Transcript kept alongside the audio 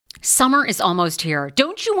Summer is almost here.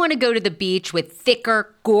 Don't you want to go to the beach with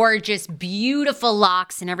thicker, gorgeous, beautiful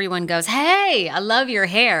locks and everyone goes, "Hey, I love your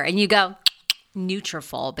hair." And you go,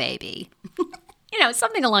 "Nutrafol, baby."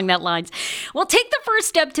 Something along that lines. Well, take the first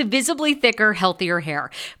step to visibly thicker, healthier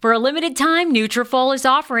hair. For a limited time, Nutrafol is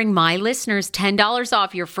offering my listeners $10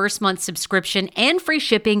 off your first month subscription and free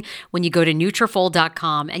shipping when you go to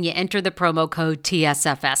Nutrafol.com and you enter the promo code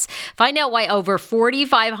TSFS. Find out why over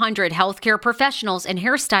 4,500 healthcare professionals and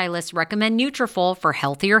hairstylists recommend Nutrafol for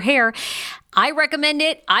healthier hair. I recommend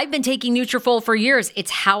it. I've been taking Nutrafol for years.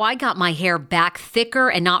 It's how I got my hair back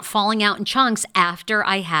thicker and not falling out in chunks after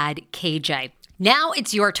I had KJ. Now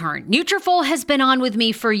it's your turn. Nutrafol has been on with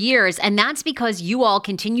me for years, and that's because you all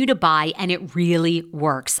continue to buy, and it really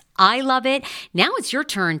works. I love it. Now it's your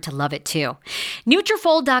turn to love it too.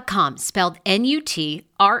 Nutrafol.com, spelled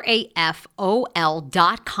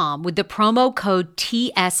Nutrafol.com with the promo code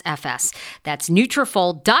TSFS. That's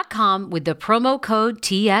Nutrafol.com with the promo code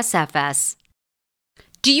TSFS.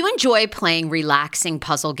 Do you enjoy playing relaxing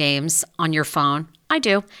puzzle games on your phone? I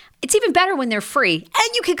do. It's even better when they're free, and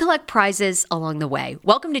you can collect prizes along the way.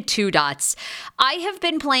 Welcome to Two Dots. I have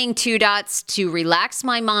been playing Two Dots to relax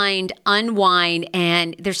my mind, unwind,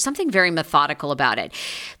 and there's something very methodical about it.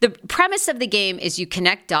 The premise of the game is you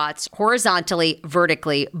connect dots horizontally,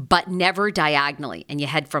 vertically, but never diagonally, and you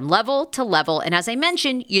head from level to level. And as I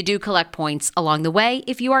mentioned, you do collect points along the way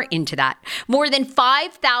if you are into that. More than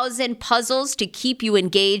 5,000 puzzles to keep you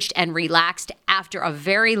engaged and relaxed after a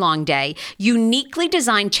very long day. Uniquely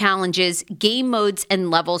designed challenges, game modes, and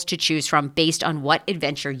levels to choose from based on what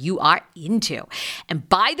adventure you are into. And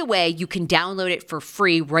by the way, you can download it for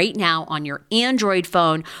free right now on your Android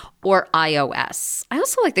phone or iOS. I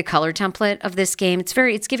also like the color template of this game.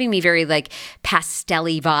 It's giving me very like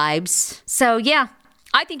pastel-y vibes. So yeah,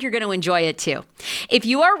 I think you're going to enjoy it too. If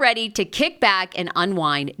you are ready to kick back and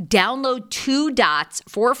unwind, download Two Dots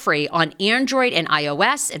for free on Android and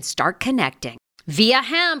iOS and start connecting. Via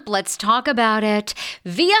Hemp, let's talk about it.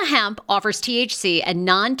 Via Hemp offers THC and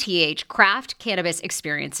non-TH craft cannabis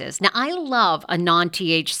experiences. Now, I love a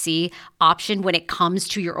non-THC option when it comes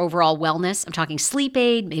to your overall wellness. I'm talking sleep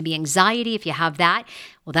aid, maybe anxiety if you have that.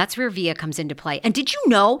 Well, that's where Via comes into play. And did you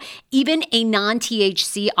know even a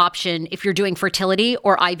non-THC option, if you're doing fertility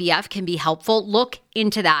or IVF, can be helpful? Look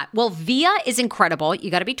into that. Well, Via is incredible.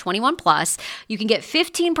 You got to be 21 plus. You can get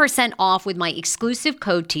 15% off with my exclusive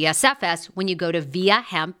code TSFS when you go to Via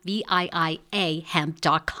Hemp, VIIA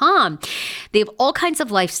hemp.com. They have all kinds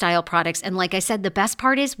of lifestyle products. And like I said, the best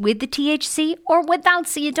part is with the THC or without,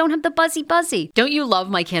 so you don't have the buzzy. Don't you love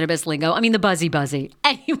my cannabis lingo? I mean, the buzzy.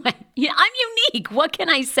 Anyway, I'm unique. What can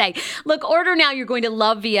I say? Look, order now. You're going to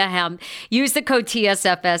love Via Hemp. Use the code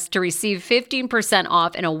TSFS to receive 15%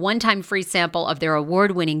 off and a one-time free sample of their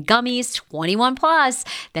award-winning gummies, 21 plus.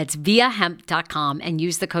 That's viahemp.com, and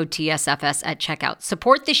use the code TSFS at checkout.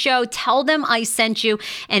 Support the show. Tell them I sent you,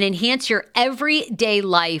 and enhance your everyday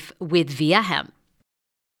life with Via Hemp.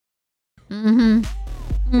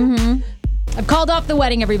 I've called off the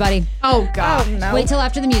wedding, everybody. Oh, God. Oh, no. Wait till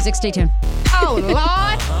after the music. Stay tuned. Oh,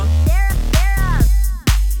 Lord.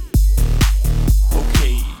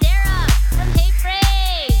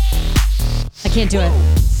 I can't do it.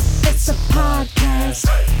 It's a podcast,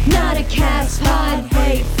 not a cast pod.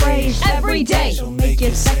 Hey, phrase every day. She'll make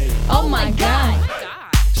it say, oh my God.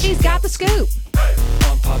 She's got the scoop.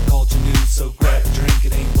 On pop culture news, so grab a drink.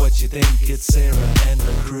 It ain't what you think. It's Sarah and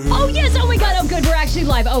the crew. Oh, yes. Oh, my God. Oh, good. We're actually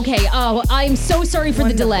live. Okay. Oh, I'm so sorry for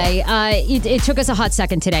the delay. It took us a hot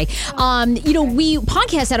second today. We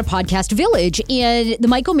podcast at a podcast village, and the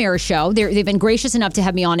Mike O'Meara Show, they've been gracious enough to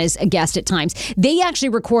have me on as a guest at times. They actually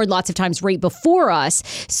record lots of times right before us.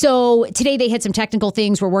 So today they had some technical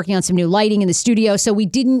things. We're working on some new lighting in the studio, so we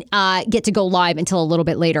didn't get to go live until a little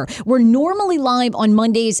bit later. We're normally live on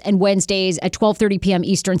Mondays and Wednesdays at 12:30 p.m.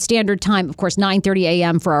 Eastern Standard Time. Of course, 9:30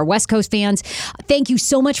 a.m. for our West Coast fans. Thank you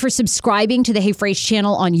so much for subscribing to the Hey Frase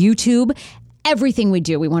channel on YouTube. Everything we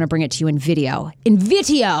do, we want to bring it to you in video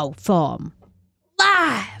form.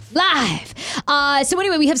 Live. So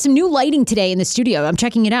anyway, we have some new lighting today in the studio. I'm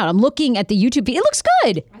checking it out. I'm looking at the YouTube video. It looks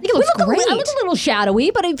good. I think it looks great. I look a little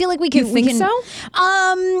shadowy, but I feel like we can. You think so?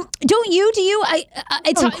 Don't you? Do you?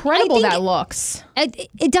 It's incredible that looks.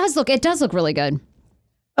 It does look. It does look really good.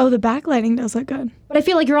 Oh, the backlighting does look good. But I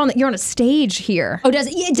feel like you're on a stage here. Oh, does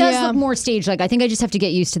it? It does look more stage-like. I think I just have to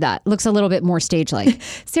get used to that. It looks a little bit more stage-like.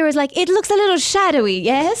 Sarah's like, it looks a little shadowy,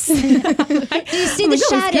 yes? Do you see the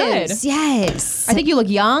shadows? Good. Yes. I think you look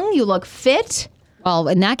young. You look fit. Well,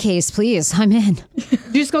 in that case, please, I'm in. Did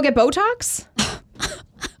you just go get Botox?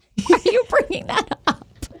 Why are you bringing that up?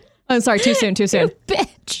 I'm sorry, too soon.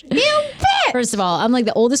 Bitch. You bitch. First of all, I'm like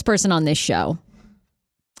the oldest person on this show.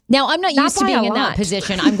 Now, I'm not used to being in that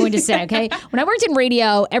position, I'm going to say, okay? When I worked in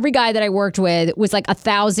radio, every guy that I worked with was like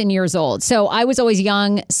 1,000 years old. So I was always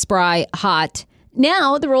young, spry, hot.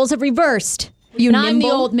 Now the roles have reversed. I'm the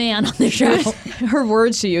old man on the show. Her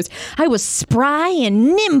words she used. I was spry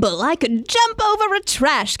and nimble. I could jump over a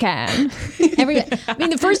trash can.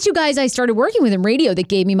 The first two guys I started working with in radio that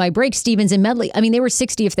gave me my break, Stevens and Medley, they were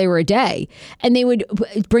 60 if they were a day. And they would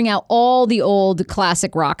bring out all the old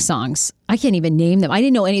classic rock songs. I can't even name them. I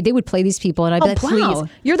didn't know any. They would play these people, and I'd be like, wow.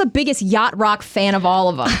 You're the biggest yacht rock fan of all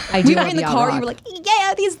of them. I do. We were in the car. Rock. You were like,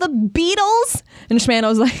 yeah, these the Beatles. And Shmano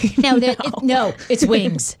was like, no, it's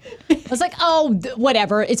Wings. I was like,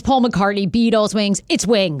 whatever. It's Paul McCartney, Beatles, Wings. It's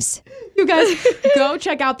Wings. You guys, go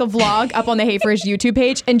check out the vlog up on the Hey Frase YouTube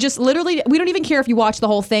page, and just literally, we don't even care if you watch the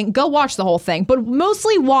whole thing. Go watch the whole thing, but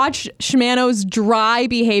mostly watch Shmano's dry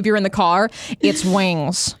behavior in the car. It's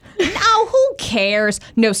Wings. Now, who cares?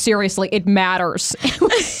 No, seriously, it matters. It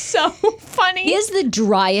was so funny. He has the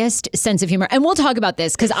driest sense of humor. And we'll talk about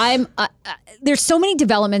this because there's so many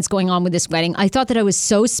developments going on with this wedding. I thought that I was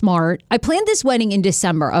so smart. I planned this wedding in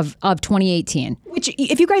December of 2018. Which,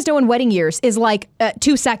 if you guys know in wedding years, is like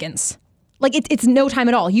 2 seconds. Like, it's no time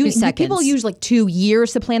at all. People use like 2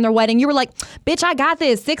 years to plan their wedding. You were like, bitch, I got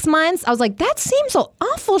this. 6 months. I was like, that seems an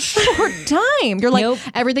awful short time. You're like, nope.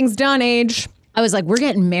 Everything's done, age. I was like, we're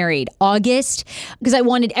getting married August, because I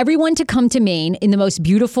wanted everyone to come to Maine in the most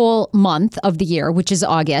beautiful month of the year, which is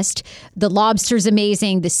August. The lobster's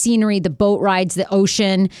amazing, the scenery, the boat rides, the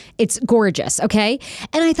ocean. It's gorgeous, okay?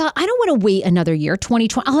 And I thought, I don't want to wait another year,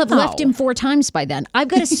 2020. I'll have left him 4 times by then. I've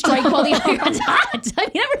got to strike while the iron's hot.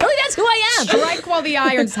 Really, that's who I am. Strike while the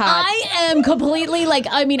iron's hot. I am completely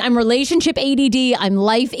I'm relationship ADD. I'm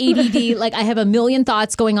life ADD. I have a million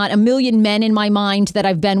thoughts going on, a million men in my mind that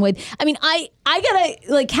I've been with. I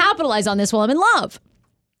gotta capitalize on this while I'm in love.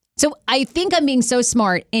 So I think I'm being so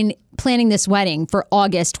smart in planning this wedding for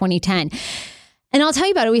August 2010. And I'll tell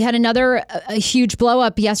you about it. We had another huge blow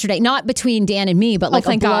up yesterday, not between Dan and me, but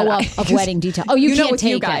a blow up of wedding detail. Oh, you can't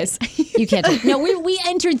take it. You can't take it. No, we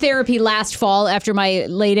entered therapy last fall after my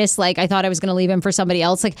latest, I thought I was going to leave him for somebody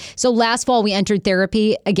else. So last fall we entered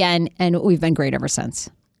therapy again, and we've been great ever since.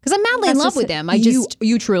 Because I'm madly in love with him.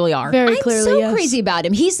 You truly are. Very clearly, I'm so crazy about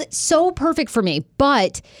him. He's so perfect for me.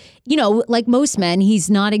 But, like most men, he's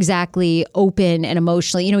not exactly open and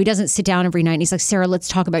emotionally. He doesn't sit down every night and he's like, Sarah, let's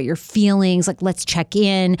talk about your feelings. Let's check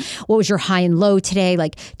in. What was your high and low today?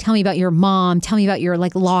 Tell me about your mom. Tell me about your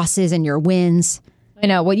what your wins. I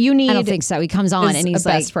know. What you need. I don't think so. He comes on and he's a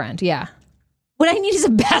best friend. Yeah. What I need is a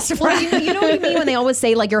best friend. Well, you know what I mean when they always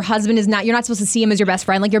say your husband is not, you're not supposed to see him as your best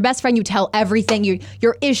friend. Your best friend, you tell everything,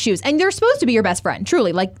 your issues, and they're supposed to be your best friend,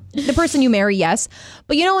 truly. The person you marry, yes.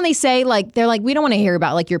 But when they say they're we don't want to hear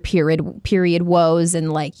about your period woes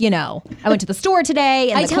and I went to the store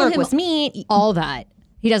today and the clerk was mean. All that.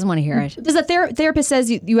 He doesn't want to hear it. Does the therapist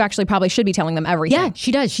says you actually probably should be telling them everything? Yeah,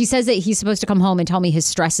 she does. She says that he's supposed to come home and tell me his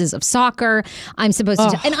stresses of soccer. I'm supposed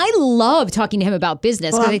to, and I love talking to him about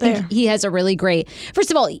business because I think he has a really great.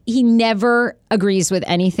 First of all, he never agrees with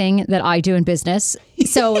anything that I do in business.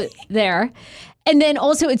 So there, and then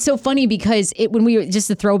also it's so funny because when we were just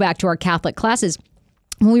a throwback to our Catholic classes.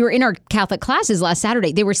 When we were in our Catholic classes last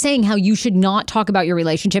Saturday, they were saying how you should not talk about your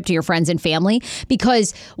relationship to your friends and family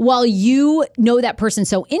because while you know that person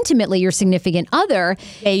so intimately, your significant other,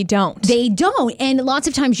 they don't. And lots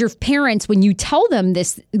of times your parents, when you tell them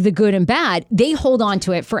the good and bad, they hold on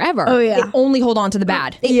to it forever. Oh, yeah. They only hold on to the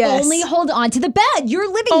bad. They only hold on to the bad. You're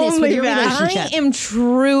living this with your relationship. I am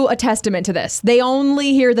true a testament to this. They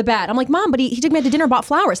only hear the bad. I'm like, Mom, but he took me out to dinner, bought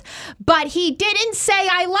flowers. But he didn't say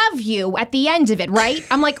I love you at the end of it, right?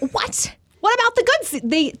 I'm like, what? What about the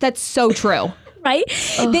good? That's so true. Right?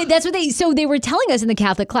 That's what they were telling us in the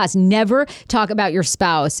Catholic class. Never talk about your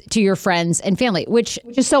spouse to your friends and family, which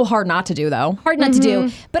is so hard not to do, though. Hard not to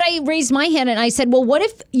do. But I raised my hand and I said, well, what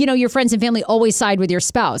if, your friends and family always side with your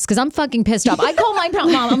spouse? Because I'm fucking pissed off. I call my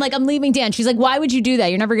mom. I'm like, I'm leaving Dan. She's like, why would you do that?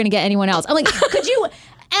 You're never going to get anyone else. I'm like, could you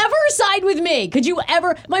ever side with me? Could you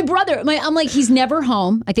ever? My brother, I'm like, he's never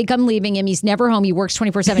home. I think I'm leaving him. He's never home. He works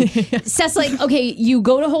 24/7. Seth's like, okay, you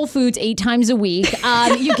go to Whole Foods 8 times a week.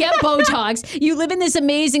 You get Botox. You live in this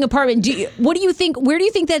amazing apartment. What do you think? Where do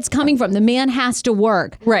you think that's coming from? The man has to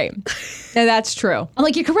work. Right. Yeah, that's true. I'm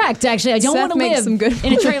like, you're correct. Actually, I don't want to live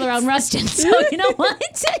in a trailer out in Ruston. So you know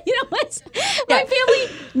what? My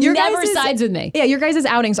family never sides with me. Yeah, your guys'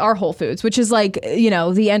 outings are Whole Foods, which is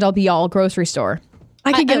the end all be all grocery store.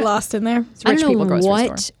 I could get lost in there. I don't know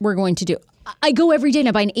what we're going to do. I go every day and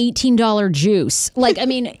I buy an $18 juice. Like, I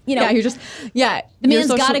mean, you know. The man's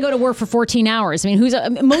got to go to work for 14 hours. I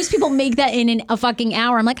mean, most people make that in a fucking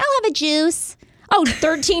hour. I'm like, I'll have a juice. Oh,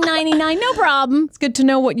 $13.99, no problem. It's good to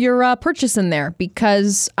know what you're purchasing there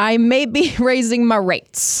because I may be raising my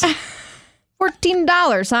rates.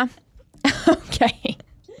 $14, huh? Okay.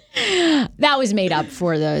 That was made up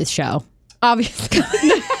for the show. Obviously.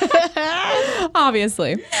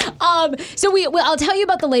 Obviously. So I'll tell you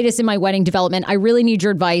about the latest in my wedding development. I really need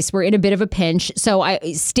your advice. We're in a bit of a pinch. So I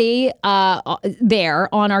stay there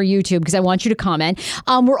on our YouTube because I want you to comment.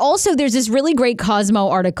 There's this really great Cosmo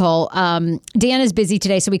article. Dan is busy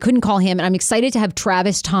today, so we couldn't call him. And I'm excited to have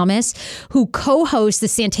Travis Thomas, who co-hosts the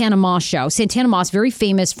Santana Moss show. Santana Moss, very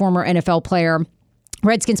famous former NFL player.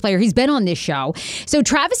 Redskins player. He's been on this show. So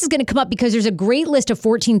Travis is going to come up because there's a great list of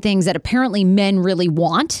 14 things that apparently men really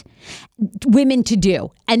want women to do.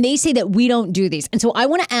 And they say that we don't do these. And so I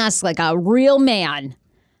want to ask like a real man,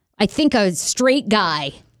 I think a straight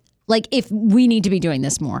guy, like if we need to be doing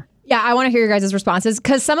this more. Yeah, I want to hear your guys' responses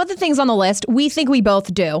because some of the things on the list we think we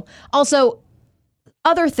both do. Also,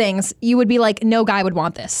 other things you would be like, no guy would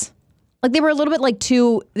want this. Like they were a little bit like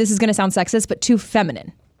too, this is going to sound sexist, but too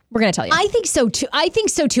feminine. We're going to tell you. I think so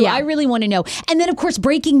too. Yeah. I really want to know. And then, of course,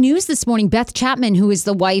 breaking news this morning, Beth Chapman, who is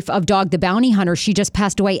the wife of Dog the Bounty Hunter, she just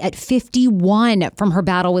passed away at 51 from her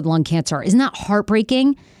battle with lung cancer. Isn't that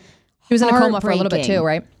heartbreaking? She was in a coma for a little bit too,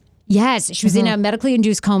 right? Yes. She was in a medically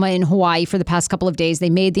induced coma in Hawaii for the past couple of days. They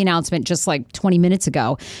made the announcement just like 20 minutes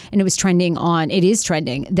ago. And it is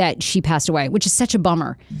trending that she passed away, which is such a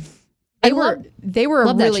bummer. They were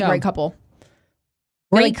a really great couple.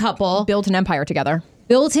 Great couple. Built an empire together.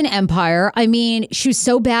 Built an empire. I mean, she was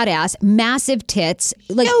so badass. Massive tits,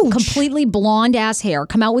 like completely blonde ass hair.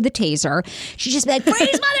 Come out with a taser. She'd just be like,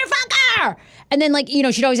 "Freeze, motherfucker!" And then, like, you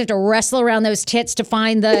know, she'd always have to wrestle around those tits to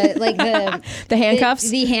find the the handcuffs.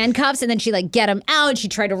 The handcuffs, and then she'd like get them out.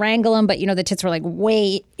 She'd try to wrangle them, but you know, the tits were like,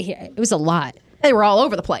 wait, it was a lot. They were all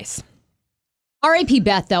over the place. R.I.P.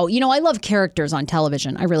 Beth, though. You know, I love characters on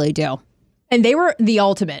television. I really do. And they were the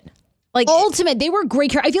ultimate. Like ultimate, they were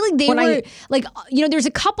great characters. I feel like they were like, you know, there's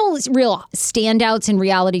a couple real standouts in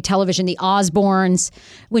reality television. The Osbournes,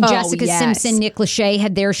 when Jessica Simpson, Nick Lachey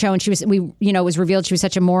had their show, and it was revealed she was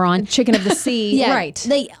such a moron. Chicken of the Sea, yeah, right?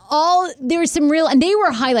 There was some real, and they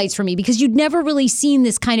were highlights for me because you'd never really seen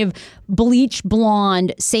this kind of bleach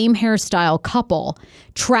blonde, same hairstyle couple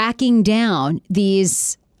tracking down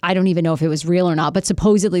these. I don't even know if it was real or not, but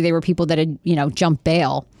supposedly they were people that had, you know, jumped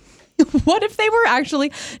bail. What if they were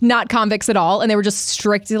actually not convicts at all and they were just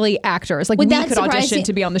strictly actors? Like, we could audition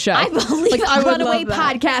to be on the show. I believe like runaway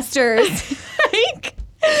podcasters. Like,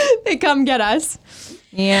 they come get us.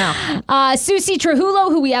 Yeah. Susie Trujillo,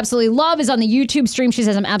 who we absolutely love, is on the YouTube stream. She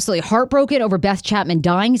says, I'm absolutely heartbroken over Beth Chapman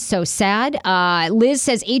dying. So sad. Liz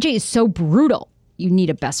says, AJ is so brutal. You need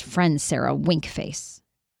a best friend, Sarah. Wink face.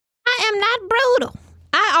 I am not brutal.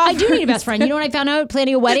 I do need a best friend. You know what I found out?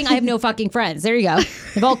 Planning a wedding, I have no fucking friends. There you go.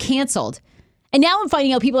 They've all canceled. And now I'm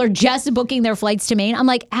finding out people are just booking their flights to Maine. I'm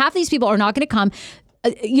like, half these people are not going to come.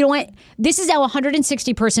 You know what? This is our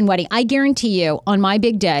 160-person wedding. I guarantee you, on my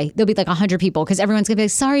big day, there'll be like 100 people because everyone's going to be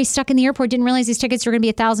like, sorry, stuck in the airport, didn't realize these tickets were going to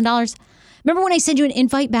be $1,000. Remember when I sent you an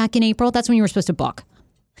invite back in April? That's when you were supposed to book.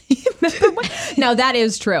 No, that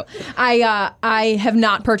is true. I have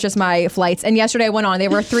not purchased my flights, and yesterday I went on. They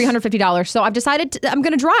were $350. So I've decided I'm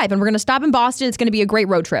going to drive, and we're going to stop in Boston. It's going to be a great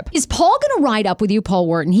road trip. Is Paul going to ride up with you, Paul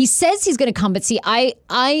Wharton? He says he's going to come, but see, I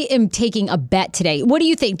am taking a bet today. What do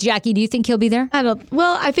you think, Jackie? Do you think he'll be there?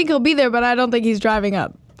 I think he'll be there, but I don't think he's driving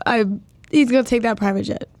up. He's going to take that private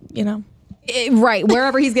jet, you know? Right,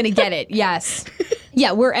 wherever he's going to get it, yes.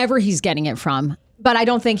 Yeah, wherever he's getting it from. But I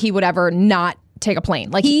don't think he would ever not take a plane.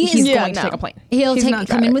 Like he's going to take a plane. He'll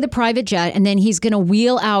come in with a private jet, and then he's going to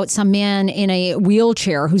wheel out some man in a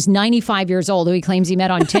wheelchair who's 95 years old, who he claims he met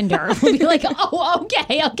on Tinder. We'll be like, oh,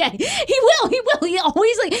 okay. He will.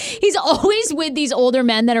 He's always with these older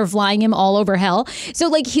men that are flying him all over hell. So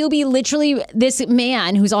like he'll be literally this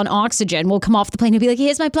man who's on oxygen will come off the plane. He'll be like,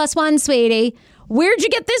 here's my +1, sweetie. Where'd you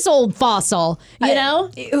get this old fossil? You know?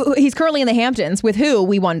 He's currently in the Hamptons with who,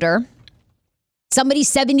 we wonder? Somebody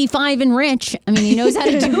 75 and rich. I mean, he knows how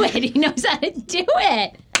to do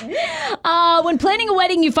it. When planning a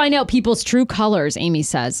wedding, you find out people's true colors, Amy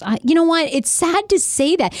says. You know what? It's sad to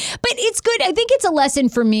say that, but it's good. I think it's a lesson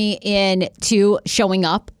for me into showing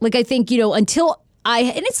up. Like, I think, you know, and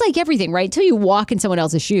it's like everything, right? Until you walk in someone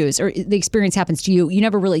else's shoes or the experience happens to you, you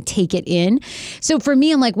never really take it in. So for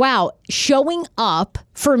me, I'm like, wow, showing up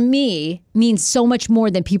for me means so much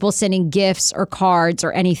more than people sending gifts or cards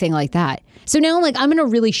or anything like that. So now I'm like, I'm going to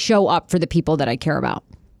really show up for the people that I care about.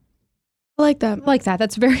 I like that. I like that.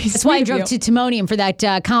 That's very That's why I drove to Timonium for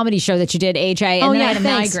that comedy show that you did, AJ. And then I had a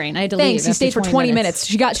migraine. I had to leave. You stayed for 20 minutes.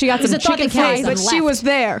 She got some chicken fries. But she was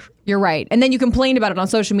there. You're right. And then you complained about it on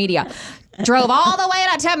social media. Drove all the way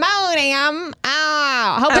to Timonium.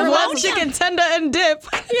 I love chicken tender and dip.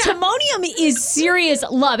 Timonium is serious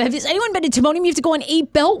love. Has anyone been to Timonium? You have to go on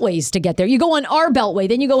 8 beltways to get there. You go on our beltway,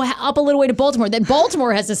 then you go up a little way to Baltimore. Then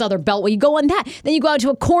Baltimore has this other beltway. You go on that. Then you go out to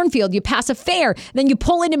a cornfield. You pass a fair. Then you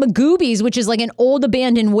pull into Magooby's, which is like an old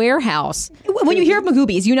abandoned warehouse. When you hear of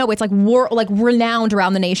Magooby's, you know it's like renowned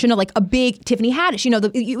around the nation. Like a big Tiffany Haddish. You know,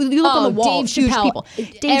 you look on the wall. Dave huge Chappelle. people.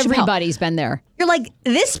 Everybody's been there. You're like,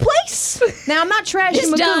 this place? Now, I'm not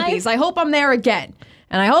trashing Magooby's. I hope I'm there again.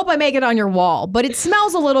 And I hope I make it on your wall. But it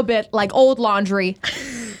smells a little bit like old laundry.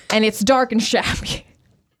 And it's dark and shabby.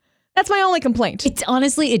 That's my only complaint. It's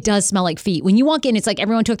honestly, it does smell like feet. When you walk in, it's like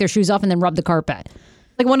everyone took their shoes off and then rubbed the carpet.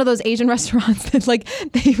 Like one of those Asian restaurants that like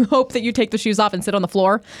they hope that you take the shoes off and sit on the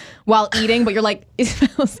floor while eating, but you're like, it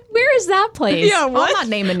smells. Where is that place? Yeah, what? I'm not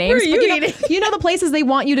naming names. Where are you but you know the places they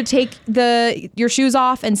want you to take your shoes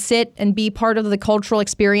off and sit and be part of the cultural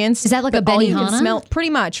experience. Is that like but a all you can Benihana? smell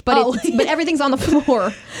pretty much, but but everything's on the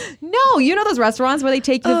floor. No, you know those restaurants where they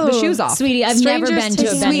take the shoes off. Sweetie, I've never been to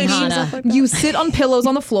a Benihana. You sit on pillows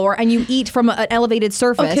on the floor and you eat from an elevated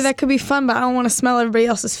surface. Okay, that could be fun, but I don't want to smell everybody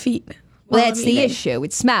else's feet. That's the issue.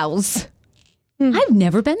 It smells. I've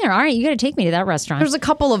never been there. All right, you got to take me to that restaurant. There's a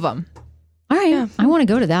couple of them. All right, I want to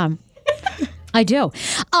go to them. I do.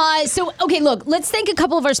 So, okay, look, let's thank a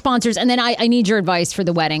couple of our sponsors, and then I need your advice for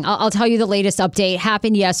the wedding. I'll tell you the latest update.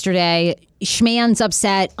 Happened yesterday. Schman's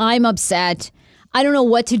upset. I'm upset. I don't know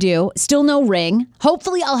what to do. Still no ring.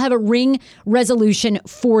 Hopefully, I'll have a ring resolution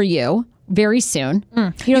for you very soon.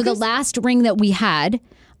 You know, the last ring that we had,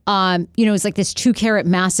 it was like this 2-carat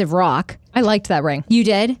massive rock. I liked that ring. You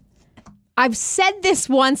did? I've said this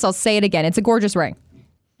once. I'll say it again. It's a gorgeous ring.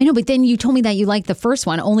 I know, but then you told me that you liked the first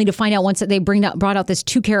one, only to find out once that they brought out this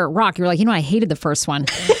 2-carat rock, you were like, I hated the first one.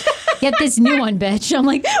 Get this new one, bitch. I'm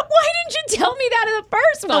like, why didn't you tell me that in the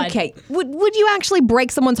first one? Okay. Would you actually break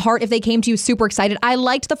someone's heart if they came to you super excited? I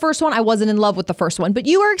liked the first one. I wasn't in love with the first one, but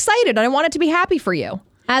you were excited and I wanted to be happy for you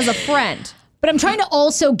as a friend. But I'm trying to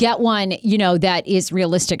also get one, that is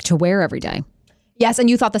realistic to wear every day. Yes, and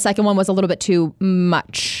you thought the second one was a little bit too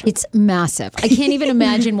much. It's massive. I can't even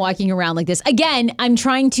imagine walking around like this. Again, I'm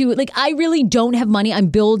trying to, I really don't have money. I'm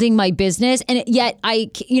building my business. And yet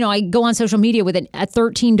I go on social media with a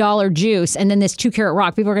 $13 juice and then this 2-carat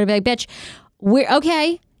rock. People are going to be like, bitch, we're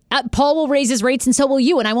okay. Paul will raise his rates and so will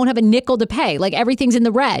you. And I won't have a nickel to pay. Like everything's in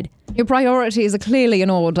the red. Your priorities are clearly in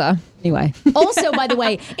order. Anyway. Also, by the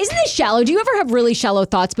way, isn't this shallow? Do you ever have really shallow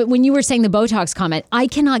thoughts? But when you were saying the Botox comment, I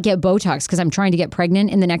cannot get Botox because I'm trying to get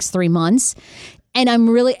pregnant in the next 3 months. And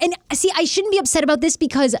I shouldn't be upset about this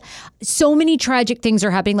because so many tragic things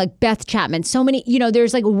are happening, like Beth Chapman. So many,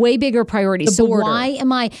 there's like way bigger priorities. So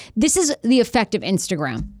why this is the effect of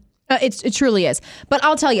Instagram. It truly is. But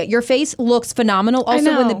I'll tell you, your face looks phenomenal.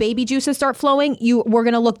 Also, when the baby juices start flowing, we're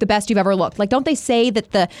going to look the best you've ever looked. Like, don't they say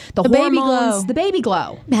that the hormones, the baby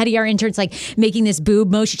glow. Maddie, our intern's like making this boob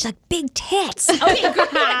motion. She's like, big tits. Okay,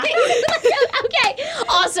 okay,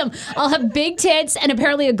 awesome. I'll have big tits and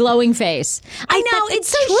apparently a glowing face. I know, it's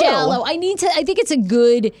so shallow. I think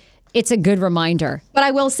it's a good reminder. But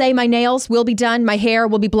I will say my nails will be done. My hair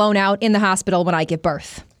will be blown out in the hospital when I give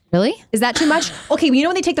birth. Really? Is that too much? Okay,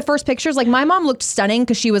 when they take the first pictures, like my mom looked stunning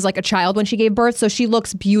because she was like a child when she gave birth, so she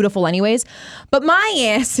looks beautiful anyways. But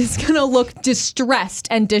my ass is gonna look distressed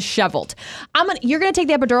and disheveled. You're gonna take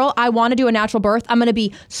the epidural. I want to do a natural birth. I'm gonna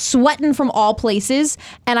be sweating from all places,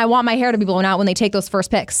 and I want my hair to be blown out when they take those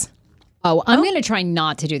first pics. Oh, I'm gonna try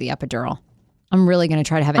not to do the epidural. I'm really gonna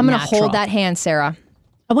try to have it natural. I'm gonna hold that hand, Sarah.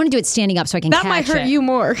 I want to do it standing up so I can catch it. That might hurt you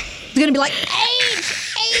more. It's gonna be like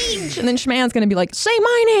age. And then Schman's gonna be like, say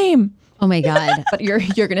my name. Oh my God. But you're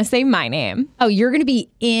gonna say my name. Oh, you're gonna be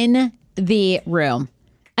in the room.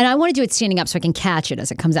 And I want to do it standing up so I can catch it as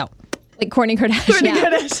it comes out. Like Kourtney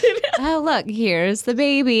Kardashian. Oh, look, here's the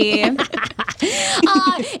baby.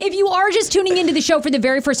 If you are just tuning into the show for the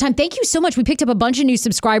very first time, thank you so much. We picked up a bunch of new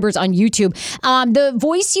subscribers on YouTube. The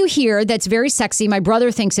voice you hear that's very sexy, my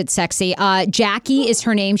brother thinks it's sexy. Jackie is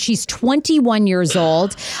her name. She's 21 years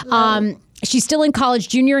old. She's still in college,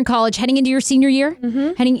 junior in college, heading into your senior year?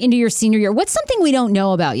 Mm-hmm. Heading into your senior year. What's something we don't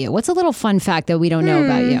know about you? What's a little fun fact that we don't know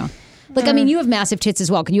about you? Like, I mean, you have massive tits as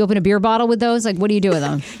well. Can you open a beer bottle with those? Like, what do you do with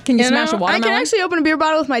them? Can you smash a I watermelon? can actually open a beer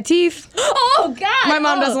bottle with my teeth. Oh, God. My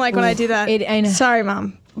mom doesn't like when I do that. I know. Sorry,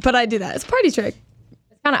 Mom. But I do that. It's a party trick.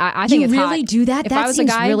 I think you it's really hot. do that? If That I was seems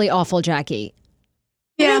a guy, really awful, Jackie.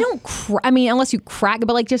 Yeah. I don't. Unless you crack,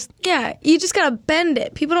 but like just. Yeah, you just gotta bend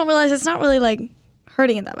it. People don't realize it's not really like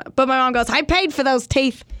hurting it that much. But my mom goes, I paid for those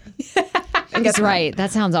teeth. That's right.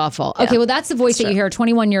 That sounds awful. Okay, well, that's the voice that you hear,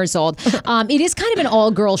 21 years old. It is kind of an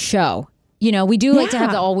all-girl show. You know, we do like to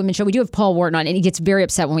have the all-women show. We do have Paul Wharton on, and he gets very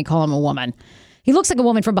upset when we call him a woman. He looks like a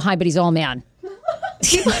woman from behind, but he's all man.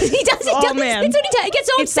 he does. All man. It's what he does. He gets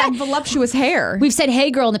so It's upset. that voluptuous hair. We've said, hey,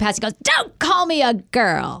 girl, in the past. He goes, don't call me a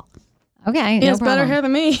girl. Okay, He has better hair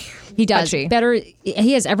than me. He does. Touchy. Better.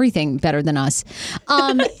 He has everything better than us.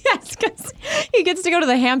 Yes, because he gets to go to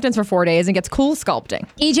the Hamptons for 4 days and gets cool sculpting.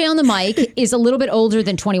 AJ on the mic is a little bit older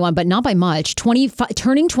than 21, but not by much. 25,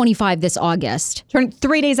 turning 25 this August. Turn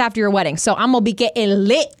 3 days after your wedding, so I'm gonna be getting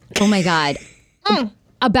lit. Oh my God.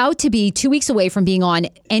 About to be 2 weeks away from being on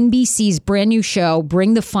NBC's brand new show,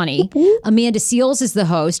 Bring the Funny. Amanda Seales is the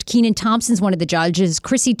host. Kenan Thompson's one of the judges.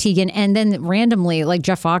 Chrissy Teigen, and then randomly, like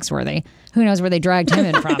Jeff Foxworthy. Who knows where they dragged him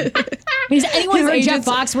in from? Has anyone heard Jeff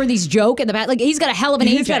Foxworthy's joke in the back? Like, he's got a hell of an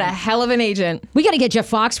agent. He's got a hell of an agent. We got to get Jeff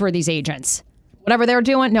Foxworthy's agents. Whatever they're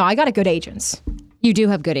doing, no, I got a good agents. You do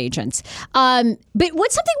have good agents. But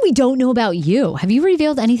what's something we don't know about you? Have you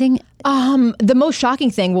revealed anything? The most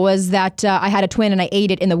shocking thing was that I had a twin and I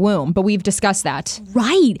ate it in the womb, but we've discussed that.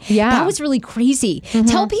 Right. Yeah. That was really crazy.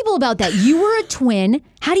 Tell people about that. You were a twin.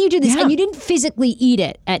 How do you do this? Yeah. And you didn't physically eat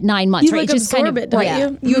it at 9 months, You right? like absorb it, don't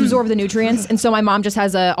you? You absorb the nutrients, and so my mom just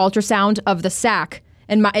has an ultrasound of the sac,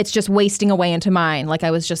 and it's just wasting away into mine, like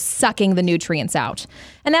I was just sucking the nutrients out.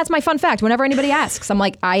 And that's my fun fact. Whenever anybody asks, I'm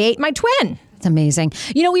like, I ate my twin. It's amazing.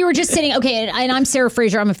 You know, we were just sitting, okay, and I'm Sarah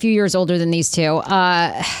Fraser. I'm a few years older than these two.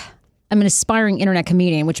 I'm an aspiring internet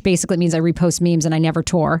comedian, which basically means I repost memes and I never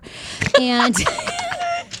tour. And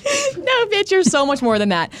No, bitch, you're so much more than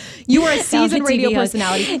that. You were a seasoned radio TV host.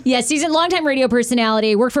 personality. Yeah, longtime radio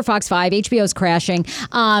personality. Worked for Fox 5. HBO's crashing.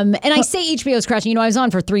 And I say HBO's crashing. You know, I was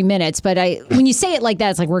on for 3 minutes, but when you say it like that,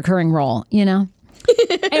 it's like recurring role, you know?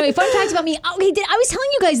 Anyway, fun facts about me. Okay, I was telling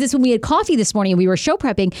you guys this when we had coffee this morning and we were show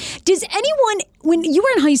prepping. Does anyone, when you were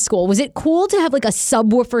in high school, was it cool to have like a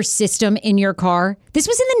subwoofer system in your car? This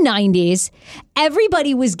was in the 90s.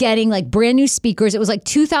 Everybody was getting like brand new speakers. It was like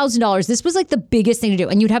 $2,000. This was like the biggest thing to do.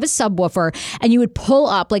 And you'd have a subwoofer and you would pull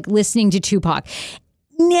up like listening to Tupac.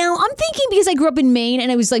 Now, I'm thinking because I grew up in Maine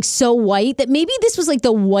and I was like so white that maybe this was like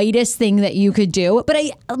the whitest thing that you could do. But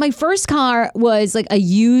my first car was like a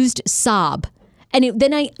used Saab. And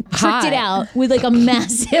then I tricked it out with like a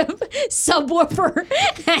massive subwoofer.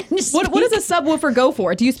 And What does a subwoofer go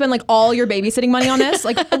for? Do you spend like all your babysitting money on this?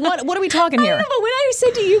 Like, what are we talking here? I don't know, but when I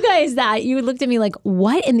said to you guys that, you looked at me like,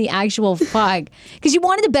 what in the actual fuck? Because you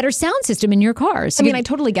wanted a better sound system in your cars. I mean, I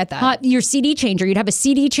totally get that. Your CD changer, you'd have a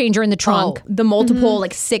CD changer in the trunk. The multiple,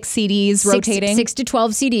 like 6 CDs rotating. 6 to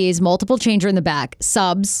 12 CDs, multiple changer in the back,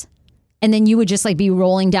 subs. And then you would just like be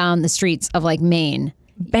rolling down the streets of like Maine.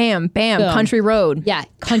 Bam, bam, Boom. country road. Yeah,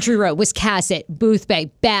 Country Road, Wiscasset,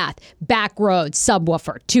 Boothbay, Bath, Back Road,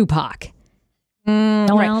 Subwoofer, Tupac. No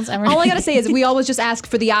one else ever. All I gotta say is we always just ask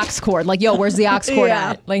for the aux cord. Like, yo, where's the aux cord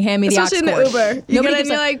Yeah. at? Like, hand me Especially the in aux the cord. Uber. You Nobody get in, gives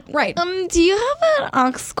you're a- like, right. do you have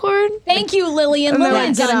an aux cord? Thank you, Lillian. And they're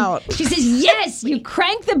Lillian's like, get done. out. She says, yes, you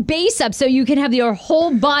crank the bass up so you can have your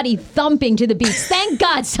whole body thumping to the beats. Thank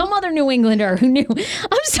God, some other New Englander who knew.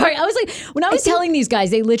 I'm sorry. I was like, when I was telling these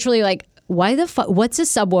guys, they literally like, why the fuck? What's a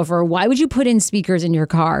subwoofer? Why would you put in speakers in your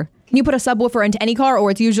car? Can you put a subwoofer into any car, or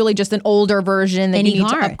it's usually just an older version that Any you need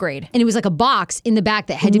car. to upgrade? And it was like a box in the back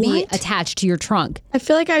that had to be What? attached to your trunk. I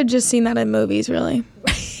feel like I've just seen that in movies, really.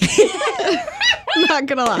 I'm not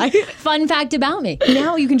gonna lie. Fun fact about me.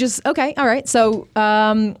 Now you can just, okay, all right. So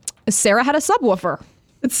Sarah had a subwoofer.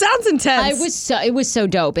 It sounds intense. It was so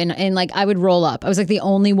dope. And like I would roll up. I was like the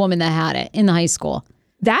only woman that had it in the high school.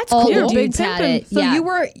 That's All cool. the dudes had it. So yeah. you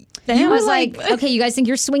were... I was like, okay, you guys think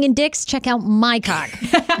you're swinging dicks? Check out my cock.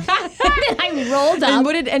 And I rolled up.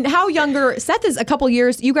 And how younger? Seth is a couple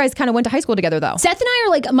years. You guys kind of went to high school together, though. Seth and I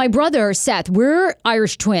are like, my brother, Seth, we're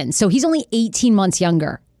Irish twins. So he's only 18 months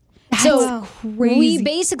younger. So we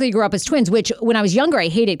basically grew up as twins, which when I was younger, I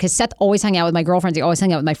hated because Seth always hung out with my girlfriends. He always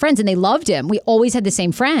hung out with my friends and they loved him. We always had the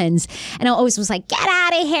same friends. And I always was like, get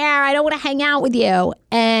out of here. I don't want to hang out with you.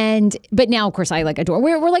 But now, of course, I like adore.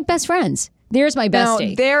 We're like best friends. There's my Now,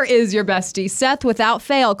 bestie. there is your bestie. Seth, without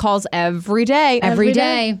fail, calls every day. Every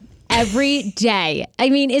day. Every day. I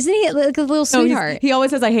mean, isn't he like a little No, sweetheart? he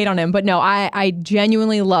always says I hate on him, but no, I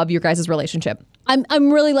genuinely love your guys' relationship.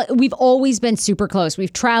 I'm really we've always been super close.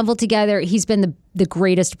 We've traveled together. He's been the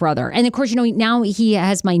greatest brother. And of course, you know, now he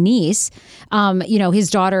has my niece. You know, his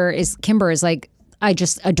daughter Kimber is like, I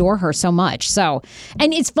just adore her so much. So,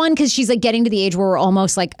 and it's fun because she's like getting to the age where we're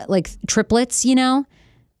almost like triplets, you know?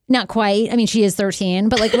 Not quite. I mean, she is 13,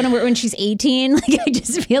 but like when she's 18, like I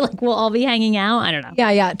just feel like we'll all be hanging out. I don't know.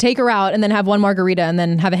 Yeah. Take her out and then have one margarita and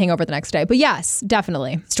then have a hangover the next day. But yes,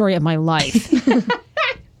 definitely. Story of my life.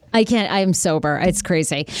 I am sober. It's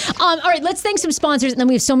crazy. All right, let's thank some sponsors, and then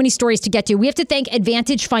we have so many stories to get to. We have to thank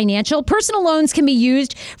Advantage Financial. Personal loans can be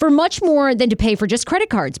used for much more than to pay for just credit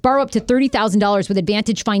cards. Borrow up to $30,000 with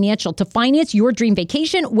Advantage Financial to finance your dream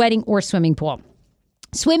vacation, wedding, or swimming pool.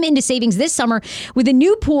 Swim into savings this summer with a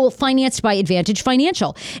new pool financed by Advantage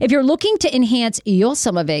Financial. If you're looking to enhance your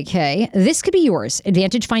summer vacay, this could be yours.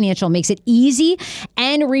 Advantage Financial makes it easy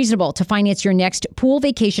and reasonable to finance your next pool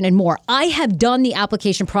vacation and more. I have done the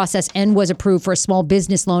application process and was approved for a small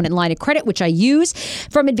business loan and line of credit, which I use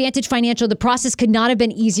from Advantage Financial. The process could not have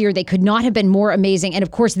been easier. They could not have been more amazing. And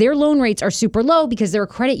of course, their loan rates are super low because they're a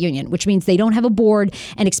credit union, which means they don't have a board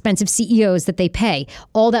and expensive CEOs that they pay.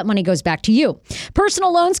 All that money goes back to you. Personal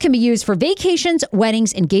loans can be used for vacations,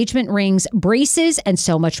 weddings, engagement rings, braces, and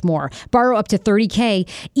so much more. Borrow up to $30,000.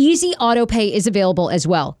 Easy auto pay is available as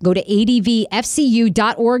well. Go to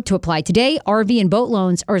advfcu.org to apply today. RV and boat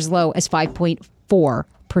loans are as low as 5.4%.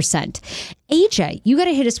 AJ, you got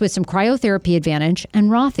to hit us with some Cryotherapy Advantage and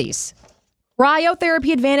Rothy's.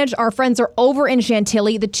 Cryotherapy Advantage, our friends are over in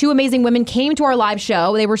Chantilly. The two amazing women came to our live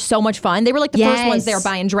show. They were so much fun. They were like the first ones there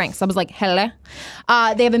buying drinks. I was like, hello.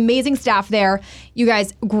 They have amazing staff there. You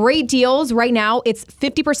guys, great deals. Right now, it's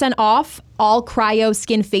 50% off all cryo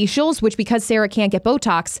skin facials, which because Sarah can't get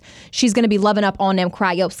Botox, she's going to be loving up on them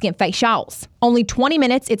cryo skin facials. Only 20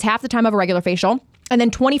 minutes. It's half the time of a regular facial. And then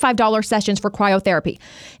 $25 sessions for cryotherapy.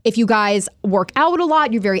 If you guys work out a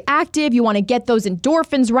lot, you're very active, you want to get those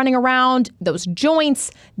endorphins running around, those joints,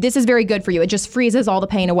 this is very good for you. It just freezes all the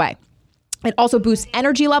pain away. It also boosts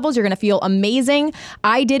energy levels. You're going to feel amazing.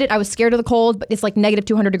 I did it. I was scared of the cold, but it's like negative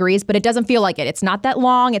 200 degrees, but it doesn't feel like it. It's not that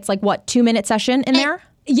long. It's like, 2-minute session in there?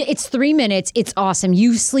 Yeah, it's 3 minutes. It's awesome.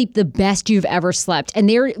 You sleep the best you've ever slept. And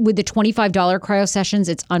there with the $25 cryo sessions,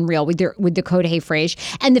 it's unreal with the code HeyFrage.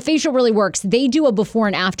 And the facial really works. They do a before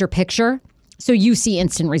and after picture. So you see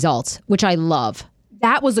instant results, which I love.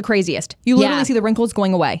 That was the craziest. You literally see the wrinkles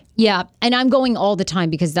going away. Yeah. And I'm going all the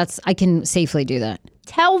time because I can safely do that.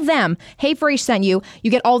 Tell them, HeyFrage sent you. You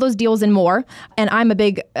get all those deals and more. And I'm a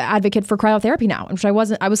big advocate for cryotherapy now, which I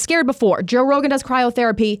wasn't. I was scared before. Joe Rogan does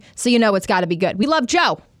cryotherapy, so you know it's got to be good. We love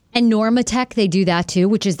Joe. And Normatec, they do that too,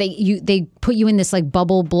 which is they put you in this like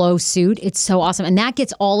bubble blow suit. It's so awesome. And that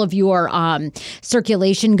gets all of your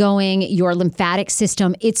circulation going, your lymphatic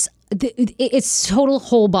system. It's total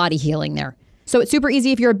whole body healing there. So it's super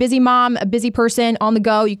easy if you're a busy mom, a busy person on the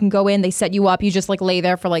go. You can go in, they set you up. You just like lay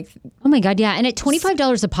there for like... Oh my God, yeah. And at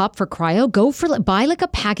 $25 a pop for cryo, buy like a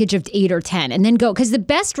package of 8 or 10 and then go. Because the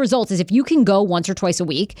best result is if you can go once or twice a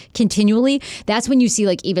week continually, that's when you see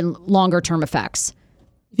like even longer term effects.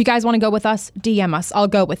 If you guys want to go with us, DM us. I'll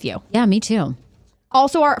go with you. Yeah, me too.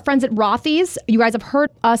 Also, our friends at Rothy's, you guys have heard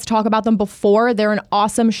us talk about them before. They're an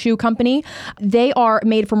awesome shoe company. They are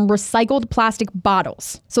made from recycled plastic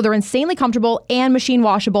bottles. So they're insanely comfortable and machine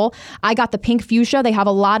washable. I got the pink fuchsia. They have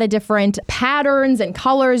a lot of different patterns and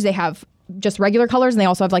colors. They have just regular colors, and they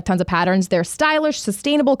also have like tons of patterns. They're stylish,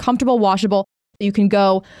 sustainable, comfortable, washable. You can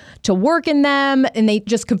go to work in them and they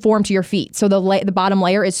just conform to your feet. So the bottom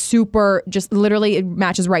layer is super, just literally it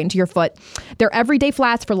matches right into your foot. They're everyday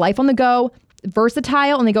flats for life on the go,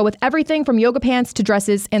 versatile, and they go with everything from yoga pants to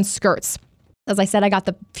dresses and skirts. As I said, I got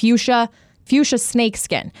the fuchsia snake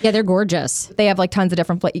skin. Yeah, they're gorgeous. They have like tons of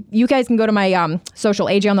different you guys can go to my social,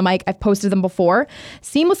 AJ on the mic. I've posted them before.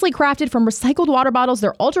 Seamlessly crafted from recycled water bottles.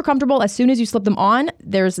 They're ultra comfortable as soon as you slip them on.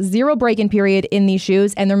 There's 0 break-in period in these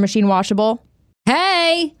shoes, and they're machine washable.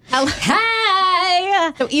 Hey!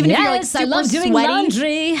 Hey! So even if you're like super I love doing sweaty,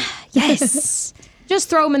 laundry. Yes. Just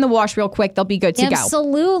throw them in the wash real quick. They'll be good to go.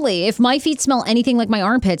 Absolutely. If my feet smell anything like my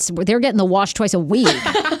armpits, they're getting the wash twice a week.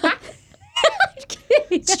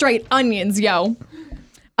 Straight onions, yo.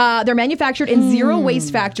 They're manufactured in Zero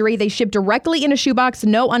Waste Factory. They ship directly in a shoebox,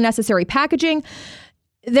 no unnecessary packaging.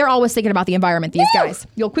 They're always thinking about the environment, these guys.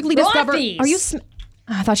 You'll quickly discover... Are you...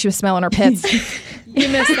 I thought she was smelling her pits. You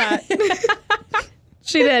missed that.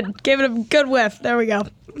 She did. Gave it a good whiff. There we go.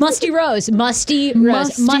 Musty Rose. Musty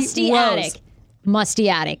Attic. Musty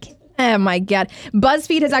Attic. Oh my God.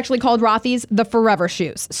 BuzzFeed has actually called Rothy's the forever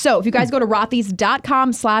shoes. So if you guys go to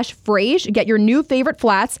rothys.com/Frage, get your new favorite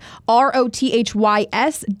flats,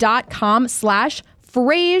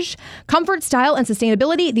 ROTHYS.com/Frage. Comfort, style, and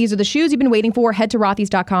sustainability. These are the shoes you've been waiting for. Head to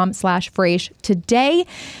rothys.com/Frage today.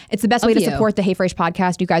 It's the best way to support the Hey Frage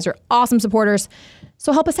podcast. You guys are awesome supporters.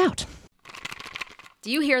 So help us out.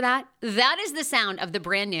 Do you hear that? That is the sound of the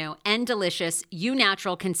brand new and delicious Eu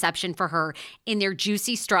Natural Conception for Her in their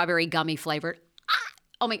juicy strawberry gummy flavored.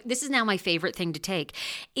 Oh my, this is now my favorite thing to take.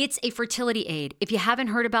 It's a fertility aid. If you haven't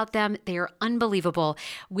heard about them, they are unbelievable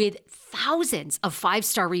with thousands of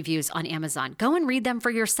 5-star reviews on Amazon. Go and read them for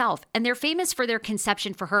yourself. And they're famous for their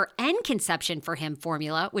Conception for Her and Conception for Him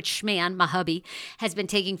formula, which Schman, my hubby, has been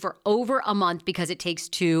taking for over a month because it takes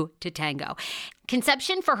two to tango.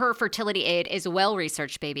 Conception for Her fertility aid is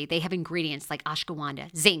well-researched, baby. They have ingredients like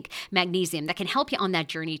ashwagandha, zinc, magnesium that can help you on that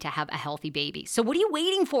journey to have a healthy baby. So what are you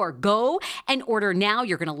waiting for? Go and order now.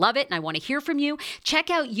 You're going to love it, and I want to hear from you. Check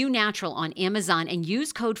out Eu Natural on Amazon and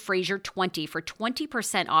use code Fraser20 for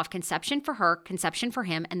 20% off Conception for Her, Conception for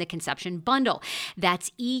Him, and the Conception Bundle.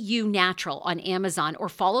 That's EU Natural on Amazon, or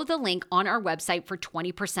follow the link on our website for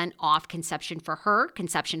 20% off Conception for Her,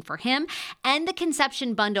 Conception for Him, and the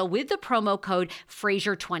Conception Bundle with the promo code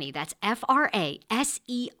Fraser20. That's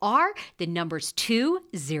Fraser, the numbers 20.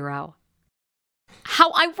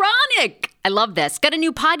 How ironic. I love this. Got a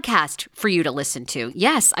new podcast for you to listen to.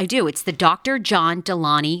 Yes, I do. It's the Dr. John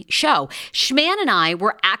Delaney Show. Schman and I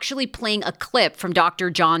were actually playing a clip from Dr.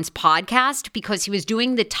 John's podcast because he was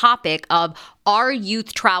doing the topic of are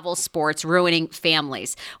youth travel sports ruining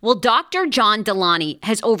families? Well, Dr. John Delaney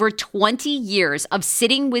has over 20 years of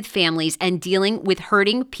sitting with families and dealing with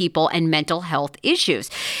hurting people and mental health issues.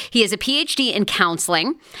 He has a PhD in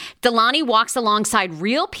counseling. Delaney walks alongside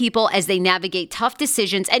real people as they navigate tough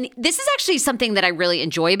decisions. And this is actually something that I really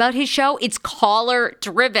enjoy about his show. It's caller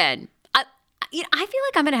driven. I feel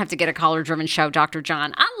like I'm going to have to get a caller-driven show, Dr.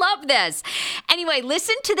 John. I love this. Anyway,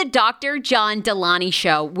 listen to the Dr. John Delaney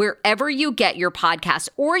Show wherever you get your podcast,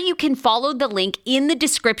 or you can follow the link in the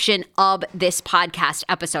description of this podcast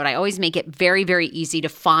episode. I always make it very, very easy to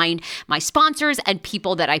find my sponsors and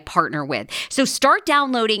people that I partner with. So start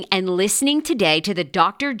downloading and listening today to the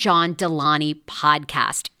Dr. John Delaney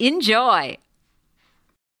podcast. Enjoy.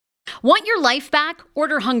 Want your life back?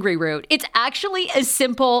 Order Hungryroot. It's actually as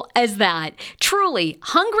simple as that. Truly,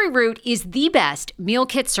 Hungryroot is the best meal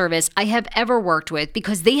kit service I have ever worked with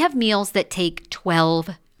because they have meals that take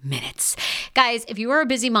 12 minutes. Guys, if you are a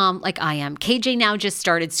busy mom like I am, KJ now just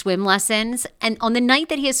started swim lessons. And on the night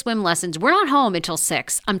that he has swim lessons, we're not home until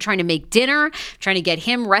 6. I'm trying to make dinner, trying to get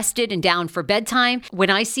him rested and down for bedtime.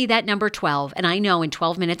 When I see that number 12, and I know in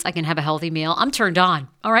 12 minutes I can have a healthy meal, I'm turned on.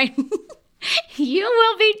 All right? You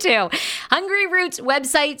will be too. Hungryroot's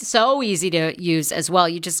website, so easy to use as well.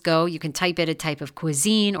 You just go, you can type in a type of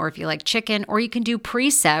cuisine, or if you like chicken, or you can do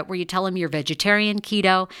preset where you tell them you're vegetarian,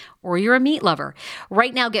 keto, or you're a meat lover.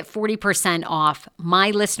 Right now, get 40% off. My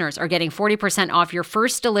listeners are getting 40% off your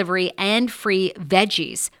first delivery and free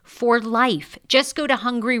veggies for life. Just go to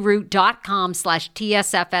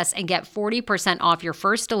hungryroot.com/TSFS and get 40% off your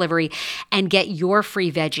first delivery and get your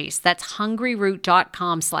free veggies. That's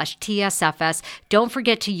hungryroot.com/TSFS. Don't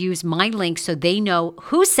forget to use my link so they know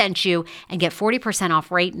who sent you and get 40%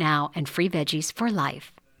 off right now and free veggies for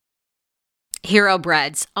life. Hero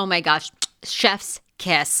Breads. Oh my gosh. Chef's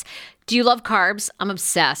kiss. Do you love carbs? I'm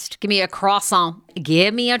obsessed. Give me a croissant.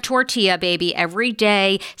 Give me a tortilla, baby, every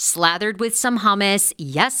day, slathered with some hummus.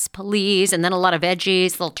 Yes, please. And then a lot of veggies,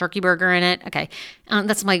 a little turkey burger in it. Okay.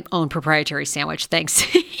 That's my own proprietary sandwich. Thanks.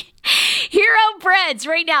 Hero Breads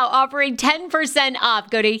right now offering 10% off.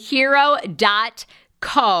 Go to hero.co.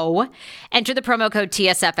 Enter the promo code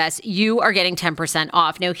TSFS. You are getting 10%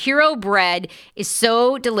 off. Now, Hero Bread is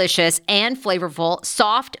so delicious and flavorful,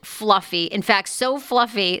 soft, fluffy. In fact, so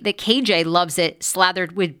fluffy that KJ loves it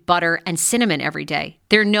slathered with butter and cinnamon every day.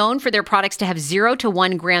 They're known for their products to have 0 to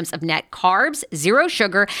 1 grams of net carbs, 0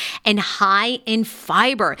 sugar, and high in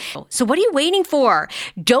fiber. So what are you waiting for?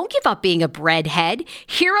 Don't give up being a breadhead.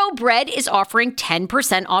 Hero Bread is offering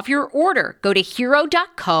 10% off your order. Go to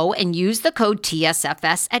hero.co and use the code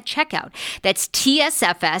TSFS at checkout. That's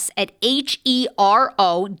TSFS at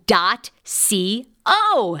HERO.CO.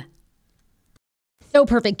 So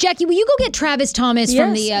perfect. Jackie, will you go get Travis Thomas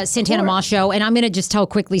from the Santana Moss show? And I'm going to just tell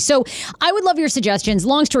quickly. So I would love your suggestions.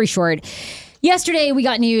 Long story short, yesterday we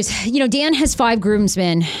got news. You know, Dan has 5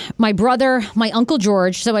 groomsmen. My brother, my Uncle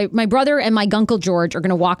George. So my brother and my Gunkle George are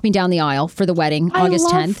going to walk me down the aisle for the wedding, August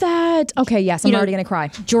 10th. I love that. Okay, yes, I'm already going to cry.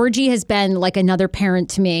 Georgie has been like another parent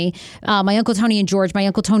to me. My Uncle Tony and George, my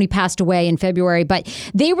Uncle Tony passed away in February, but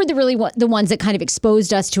they were the ones that kind of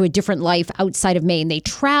exposed us to a different life outside of Maine. They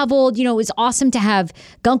traveled. You know, it was awesome to have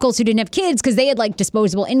Gunkles who didn't have kids because they had like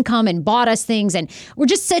disposable income and bought us things, and were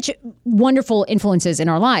just such wonderful influences in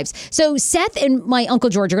our lives. So Seth and my Uncle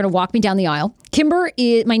George are going to walk me down the aisle. Kimber,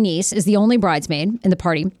 my niece, is the only bridesmaid in the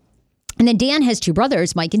party. And then Dan has 2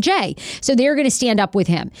 brothers, Mike and Jay. So they're going to stand up with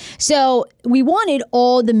him. So we wanted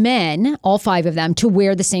all the men, all 5 of them, to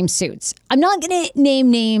wear the same suits. I'm not going to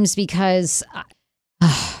name names because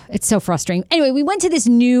it's so frustrating. Anyway, we went to this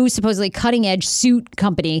new, supposedly cutting edge suit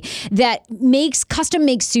company that custom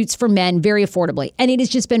makes suits for men very affordably. And it has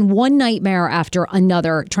just been one nightmare after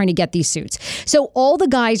another trying to get these suits. So all the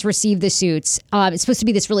guys received the suits. It's supposed to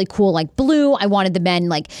be this really cool, like blue. I wanted the men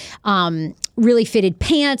like really fitted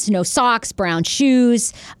pants, no socks, brown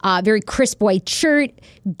shoes, very crisp white shirt,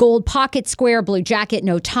 gold pocket square, blue jacket,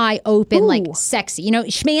 no tie, open, like sexy. You know,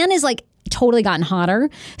 Schman is like totally gotten hotter.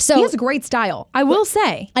 So He has great style, I will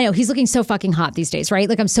say. I know, he's looking so fucking hot these days, right?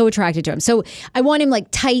 Like, I'm so attracted to him. So I want him like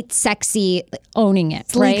tight, sexy, owning it,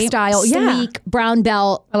 Sleek right? style, yeah. Sleek, brown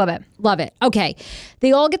belt. I love it. Love it. Okay.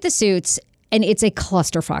 They all get the suits and it's a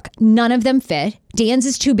clusterfuck. None of them fit. Dan's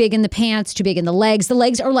is too big in the pants, too big in the legs. The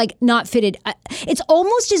legs are like not fitted. It's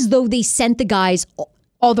almost as though they sent the guys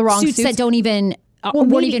All the wrong suits that don't even...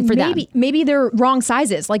 weren't even for them. Maybe they're wrong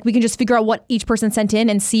sizes. Like we can just figure out what each person sent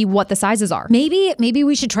in and see what the sizes are. Maybe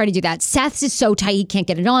we should try to do that. Seth's is so tight he can't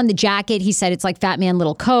get it on. The jacket, he said it's like fat man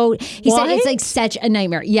little coat. He said it's like such a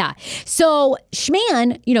nightmare. Yeah. So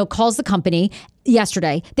Schman, calls the company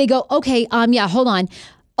yesterday. They go, okay, yeah, hold on.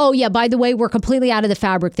 Oh yeah, by the way, we're completely out of the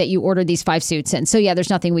fabric that you ordered these 5 suits in. So yeah,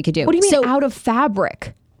 there's nothing we could do. What do you mean out of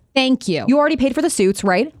fabric? Thank you. You already paid for the suits,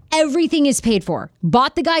 right? Everything is paid for.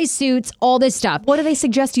 Bought the guy's suits, all this stuff. What do they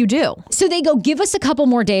suggest you do? So they go, give us a couple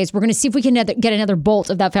more days. We're going to see if we can get another bolt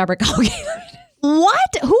of that fabric. Okay.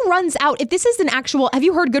 What? Who runs out? If this is an actual, have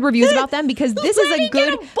you heard good reviews about them? Because this is a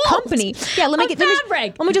good company. Yeah, let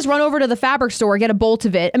me just run over to the fabric store, get a bolt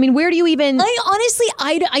of it. I mean, where do you even?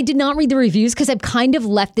 I did not read the reviews because I've kind of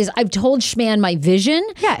left this. I've told Schman my vision.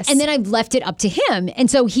 Yes. And then I've left it up to him. And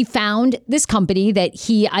so he found this company that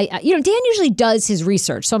Dan usually does his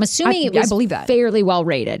research. So I'm assuming it was I believe that. fairly well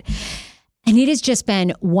rated. And it has just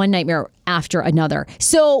been one nightmare after another.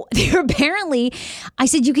 So they're apparently, I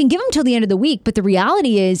said, you can give them till the end of the week. But the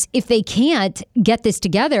reality is, if they can't get this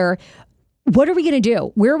together, what are we going to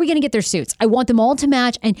do? Where are we going to get their suits? I want them all to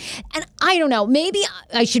match. And I don't know, maybe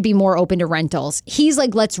I should be more open to rentals. He's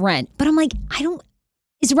like, let's rent. But I'm like,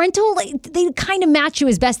 is rental, like, they kind of match you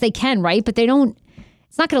as best they can, right? But they don't,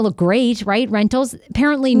 it's not going to look great, right? Rentals.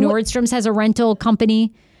 Apparently Nordstrom's has a rental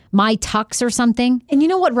company. My Tux or something. And you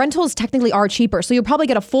know what? Rentals technically are cheaper. So you'll probably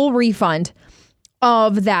get a full refund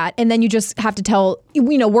of that. And then you just have to tell,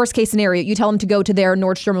 worst case scenario, you tell them to go to their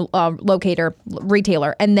Nordstrom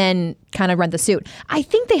retailer, and then kind of rent the suit. I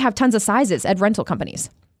think they have tons of sizes at rental companies.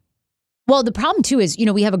 Well, the problem too is,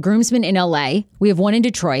 we have a groomsman in LA. We have one in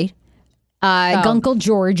Detroit. Guncle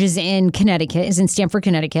George is in Stamford,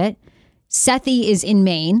 Connecticut. Sethi is in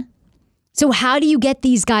Maine. So how do you get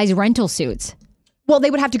these guys rental suits? Well,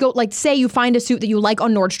 they would have to go, like, say you find a suit that you like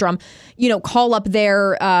on Nordstrom, call up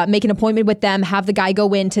there, make an appointment with them, have the guy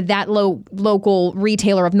go into that local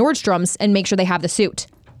retailer of Nordstrom's and make sure they have the suit.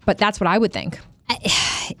 But that's what I would think.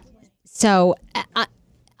 So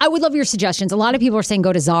I would love your suggestions. A lot of people are saying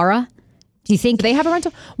go to Zara. Do you think they have a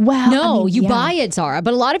rental? Well, no, you buy at Zara.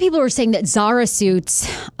 But a lot of people are saying that Zara suits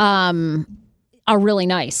are really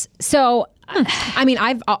nice. So... I mean,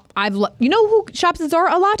 I've who shops at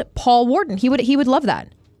Zara a lot? Paul Warden. He would love that.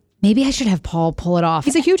 Maybe I should have Paul pull it off.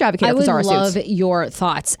 He's a huge advocate for Zara suits. I would love your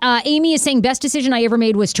thoughts. Amy is saying best decision I ever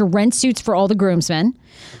made was to rent suits for all the groomsmen.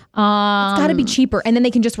 It's got to be cheaper, and then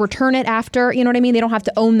they can just return it after. You know what I mean? They don't have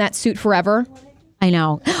to own that suit forever. I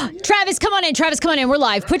know. Travis, come on in. We're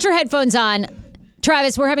live. Put your headphones on.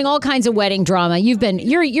 Travis, we're having all kinds of wedding drama. You're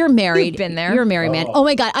married. You've been there. You're a married man. Oh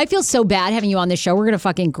my God, I feel so bad having you on this show. We're gonna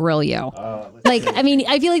fucking grill you.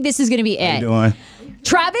 I feel like this is gonna be it. How you doing?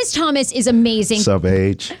 Travis Thomas is amazing. Sub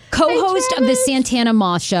H. Co-host of the Santana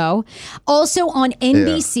Moss Show. Also on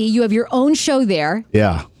NBC, you have your own show there.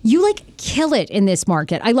 Yeah. You kill it in this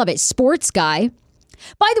market. I love it. Sports guy.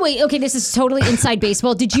 By the way, okay, this is totally inside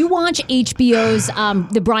baseball. Did you watch HBO's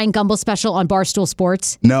the Brian Gumbel special on Barstool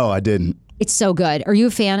Sports? No, I didn't. It's so good. Are you a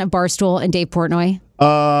fan of Barstool and Dave Portnoy?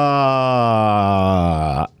 I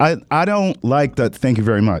don't like that. Thank you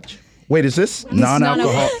very much. Wait, is this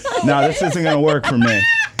non-alcohol? No, this isn't going to work for me.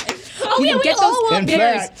 Oh, yeah, we all want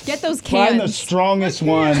beers. Get those cans. Find the strongest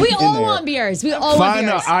one. We all want beers. We all want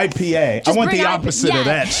beers. Find the IPA. I want the opposite of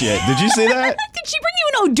that shit. Did you see that? Did she bring you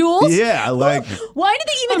an O'Doul's? Yeah, Why do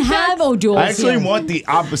they even have O'Doul's? I actually want the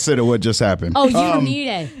opposite of what just happened. Oh, you need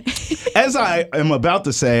it. As I am about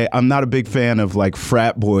to say, I'm not a big fan of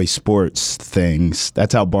frat boy sports things.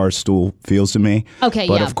 That's how Barstool feels to me. Okay,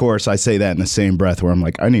 but of course, I say that in the same breath where I'm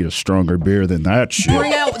like, I need a stronger beer than that shit.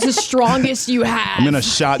 Bring out the strongest you have. I'm gonna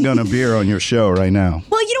shotgun a beer on your show right now.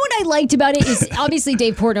 Well, you know what I liked about it is obviously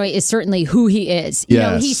Dave Portnoy is certainly who he is. You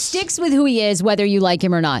know, Yes. he sticks with who he is, whether you like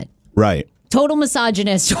him or not. Right. Total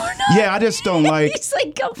misogynist or not. Yeah, I just don't like. He's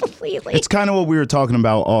like completely. It's kind of what we were talking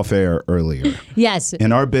about off air earlier. Yes.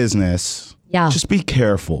 In our business, Yeah. just be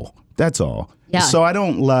careful. That's all. Yeah. So I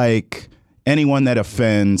don't like anyone that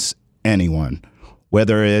offends anyone,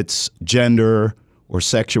 whether it's gender or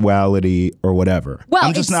sexuality or whatever. Well,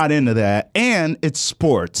 I'm just it's- not into that. And it's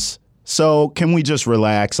sports. So can we just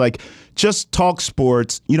relax? Like, just talk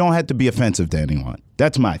sports. You don't have to be offensive to anyone.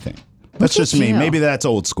 That's my thing. That's Look just at me. you. Maybe that's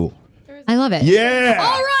old school. I love it. Yeah.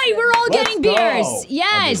 All right, we're all Let's getting go. beers.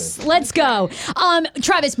 Yes, let's go.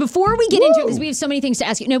 Travis, before we get into it, because we have so many things to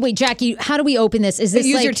ask you. No, wait, Jackie, how do we open this? Is this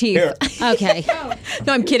Use like your teeth. Here. Okay.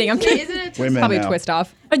 No, I'm kidding. I'm kidding. Wait a minute Probably now. twist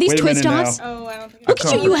off. Are these Wait a twist minute offs? now. Oh, I don't think. Look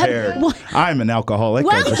at you. You have. Prepared. What? I'm an alcoholic.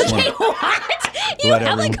 Well, I just okay, want- what? You Let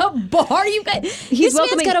have like a everyone- bar. You got. He's This man's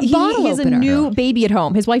welcoming. got a bottle He has a opener. new baby at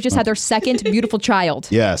home. His wife just had their second beautiful child.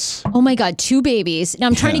 Yes. Oh my God, 2 babies. Now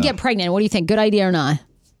I'm trying to Yeah. get pregnant. What do you think? Good idea or not?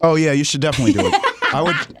 Oh yeah, you should definitely do it. I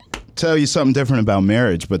would tell you something different about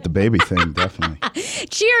marriage, but the baby thing definitely.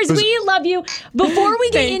 Cheers. We love you. Before we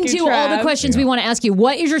get Thank you, into all the Trav. questions we want to ask you,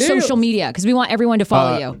 what is your social media? Because we want everyone to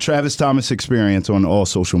follow you. Travis Thomas Experience on all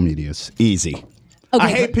social medias. Easy. Okay, I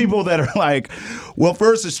hate people that are like, well,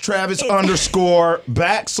 first it's Travis underscore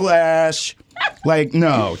backslash. Like,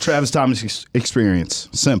 no, Travis Thomas Experience.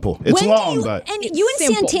 Simple. It's When do long, you, but and you and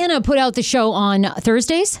simple. Santana put out the show on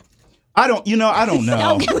Thursdays. I don't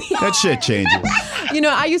know. That shit changes. You know,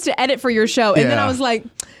 I used to edit for your show, and then Yeah. I was like,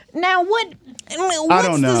 now what? I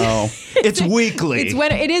don't know. It's weekly. It's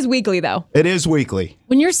when it is weekly though. It is weekly.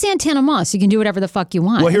 When you're Santana Moss, you can do whatever the fuck you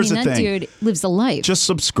want. Well, here's I mean, the that thing. dude lives the life. Just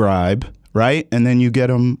subscribe, right? And then you get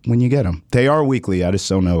them when you get them. They are weekly. I just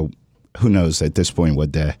don't know. Who knows at this point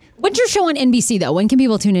what day? What's your show on NBC though? When can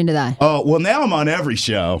people tune into that? Oh, well, now I'm on every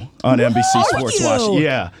show on NBC Sports you? Watch.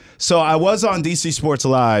 Yeah. So I was on DC Sports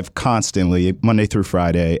Live constantly, Monday through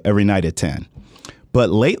Friday, every night at 10. But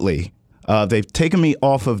lately, they've taken me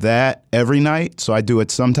off of that every night. So I do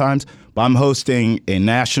it sometimes. But I'm hosting a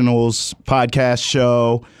Nationals podcast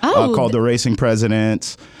show called The Racing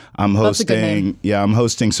Presidents. I'm That's a good name. I'm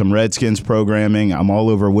hosting some Redskins programming. I'm all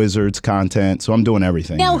over Wizards content. So I'm doing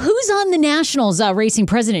everything. Now, who's on the Nationals Racing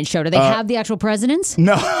President show? Do they have the actual presidents?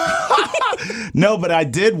 No, no, but I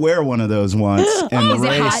did wear one of those once. And the Is it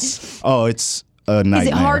race, oh, it's a nightmare. Is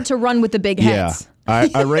it hard to run with the big Yeah. heads?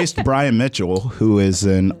 I raced Brian Mitchell, who is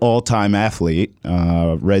an all-time athlete,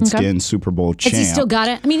 Redskins Super Bowl champ. Has he still got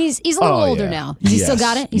it? I mean, he's a little Oh, older yeah. now. Has he still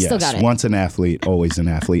got it? He's still got it. Once an athlete, always an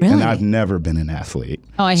athlete. Really? And I've never been an athlete.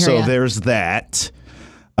 Oh, I hear So ya. there's that.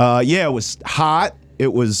 Yeah, it was hot.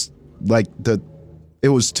 It was like it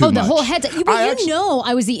was too Oh, much. the whole head.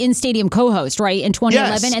 I was the in-stadium co-host, right, in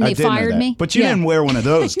 2011, Yes, and I they did know fired that. me. But you Yeah. didn't wear one of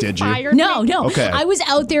those, did you? No. Okay. I was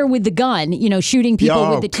out there with the gun, shooting people Oh,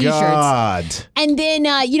 with the T-shirts. God. And then,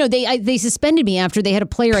 they suspended me after they had a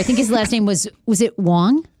player. I think his last name was it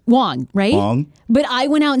Wong? Wong, right? Wong. But I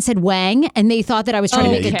went out and said Wang, and they thought that I was trying to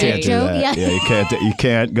Yeah, make you a can't dick do joke. that. Yeah, you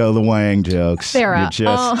can't go the Wang jokes. Sarah, You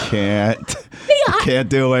just can't. You can't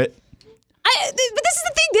do it. But this is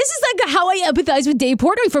the thing. This is like how I empathize with Dave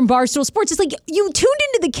Portnoy from Barstool Sports. It's like you tuned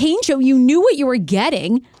into the Kane show. You knew what you were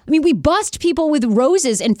getting. I mean, we bust people with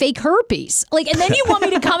roses and fake herpes. Like, and then you want me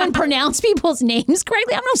to come and pronounce people's names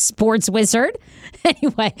correctly? I'm no sports wizard.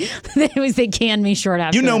 Anyway, they canned me short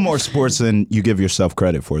after You know that. more sports than you give yourself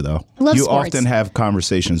credit for, though. Love you sports. often have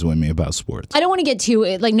conversations with me about sports. I don't want to get too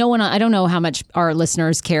like no one. I don't know how much our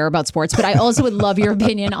listeners care about sports, but I also would love your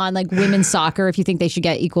opinion on like women's soccer. If you think they should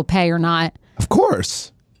get equal pay or not. Of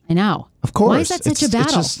course. I know. Of course. Why is that such a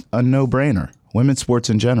battle? It's just a no-brainer. Women's sports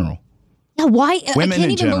in general, Yeah, why? Women I in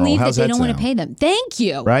can't even general, believe that how's they that don't want to sound? pay them. Thank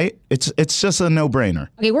you. right? It's just a no-brainer.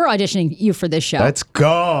 Okay, we're auditioning you for this show. Let's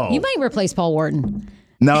go. You might replace Paul Wharton.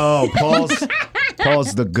 No, Paul's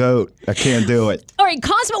the GOAT. I can't do it. All right,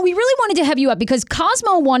 Cosmo, we really wanted to have you up because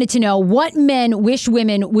Cosmo wanted to know what men wish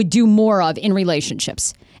women would do more of in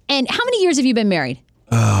relationships. And how many years have you been married?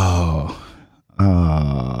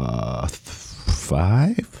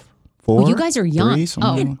 5, 4. Oh, you guys are young. 3,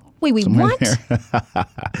 somewhere- Wait, somewhere what? there.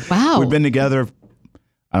 Wow. We've been together.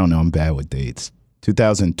 I don't know. I'm bad with dates.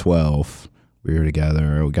 2012, we were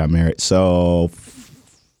together. We got married. So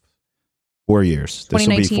 4 years. This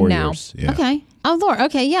will be 2019 4 now. years. Yeah. Okay. Oh, Lord.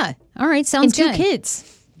 Okay, yeah. All right, And sounds 2 good.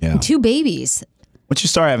 kids. Yeah. 2 babies. Once you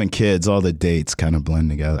start having kids, all the dates kind of blend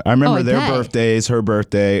together. I remember I their bet. birthdays, her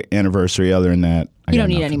birthday, anniversary. Other than that, I You got don't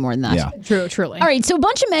need nothing. any more than that. Yeah. Truly. All right, so a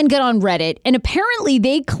bunch of men got on Reddit, and apparently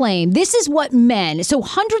they claim this is what men, so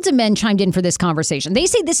hundreds of men chimed in for this conversation. They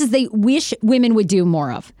say this is they wish women would do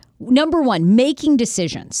more of. Number one, making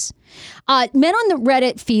decisions. Men on the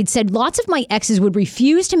Reddit feed said lots of my exes would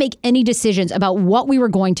refuse to make any decisions about what we were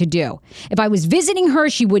going to do. If I was visiting her,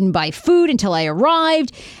 she wouldn't buy food until I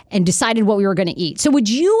arrived and decided what we were going to eat. So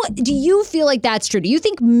do you feel like that's true? Do you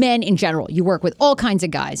think men in general, you work with all kinds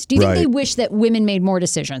of guys, do you think they wish that women made more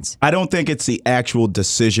decisions? I don't think it's the actual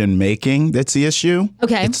decision making that's the issue.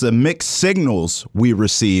 Okay. It's the mixed signals we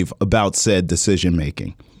receive about said decision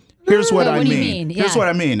making. Here's what I what do mean. you mean? Here's Yeah. what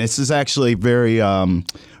I mean. This is actually very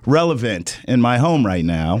relevant in my home right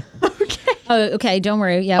now. Oh, okay. Don't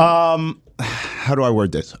worry. Yeah. How do I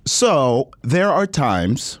word this? So there are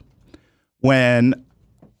times when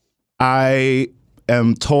I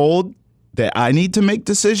am told that I need to make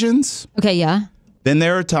decisions. Okay. Yeah. Then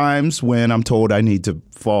there are times when I'm told I need to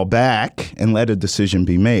fall back and let a decision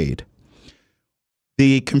be made.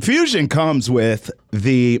 The confusion comes with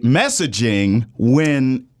the messaging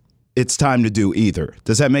when it's time to do either.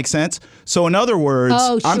 Does that make sense? So in other words,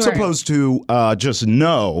 Oh, I'm sure. supposed to just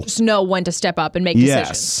know. Just know when to step up and make decisions.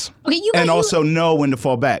 Yes. Okay. And also know when to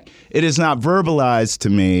fall back. It is not verbalized to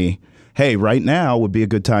me, hey, right now would be a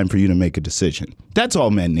good time for you to make a decision. That's all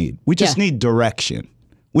men need. We just need direction.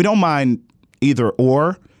 We don't mind either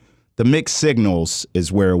or. The mixed signals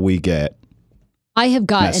is where we get. I have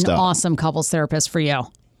got messed an up. awesome couples therapist for you.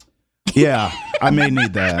 Yeah, I may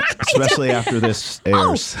need that, especially after this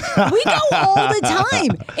airs. We go all the time.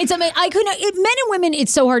 It's amazing. Men and women,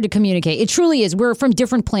 it's so hard to communicate. It truly is. We're from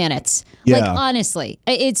different planets. Like, Yeah. honestly,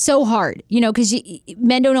 it's so hard, because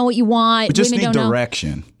men don't know what you want. We just women need don't know.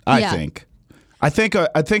 direction, I Yeah. think. I think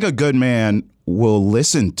a good man will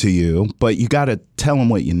listen to you, but you got to tell him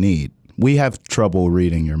what you need. We have trouble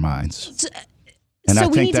reading your minds. And So I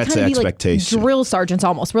we think need to that's kind the of be expectation. like drill sergeants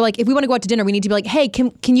almost. We're like, if we want to go out to dinner, we need to be like, hey,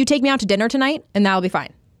 can you take me out to dinner tonight? And that'll be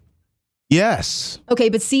fine. Yes. Okay,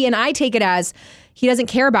 but see, and I take it as he doesn't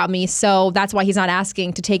care about me, so that's why he's not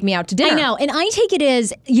asking to take me out to dinner. I know. And I take it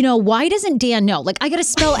as, why doesn't Dan know? Like, I got to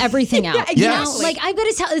spell everything out. exactly. Yes. Like, I've got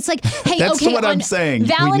to tell, it's like, hey, That's okay, what I'm on saying. We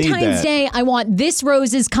need Valentine's that. Day, I want this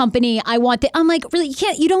roses company. I want I'm like, really,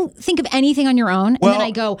 you don't think of anything on your own? Well, and then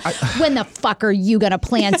I go, when the fuck are you going to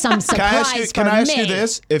plan some surprise Can I ask you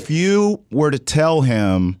this? If you were to tell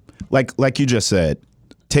him, like you just said,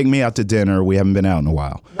 take me out to dinner, we haven't been out in a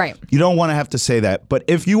while. Right. You don't want to have to say that. But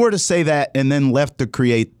if you were to say that and then left the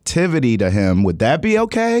creativity to him, would that be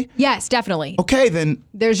okay? Yes, definitely. Okay, then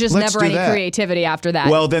There's just let's never do any that. creativity after that.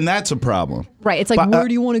 Well, then that's a problem. right. It's like, but, where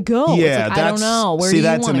do you want to go? Yeah, it's like, I don't know. Where do you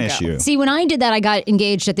that's want an to go? issue. See, when I did that, I got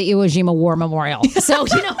engaged at the Iwo Jima War Memorial. So,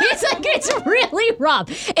 it's really rough.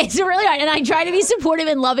 It's really hard. And I try to be supportive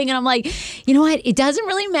and loving. And I'm like, you know what? It doesn't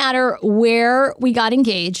really matter where we got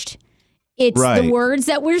engaged. It's Right. the words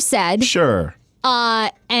that were said. Sure.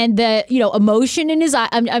 And the emotion in his eye.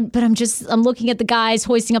 But I'm looking at the guys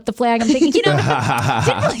hoisting up the flag. I'm thinking, didn't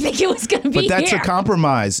really think it was going to be But that's here. a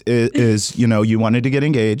compromise. Is you wanted to get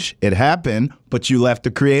engaged. It happened, but you left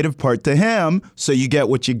the creative part to him, so you get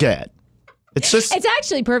what you get. It's just. It's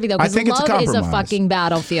actually perfect though, I because think it's a love is a compromise. fucking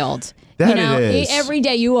battlefield. That it is. Every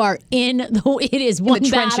day you are it is one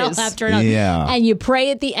battle trenches. after another. Yeah. And you pray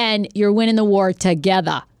at the end, you're winning the war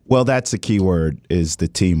together. Well, that's the key word, is the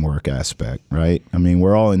teamwork aspect, right? I mean,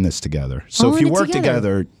 we're all in this together. So All if in you it work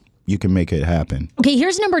together. together, you can make it happen. Okay,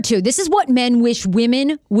 here's number 2. This is what men wish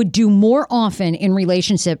women would do more often in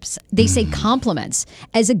relationships. They say compliments.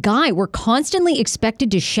 As a guy, we're constantly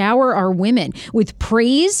expected to shower our women with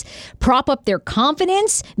praise, prop up their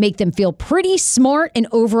confidence, make them feel pretty, smart, and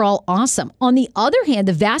overall awesome. On the other hand,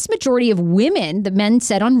 the vast majority of women, the men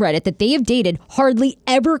said on Reddit that they have dated, hardly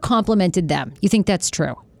ever complimented them. You think that's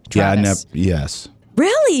true? Travis? Yes.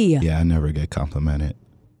 Really? Yeah, I never get complimented.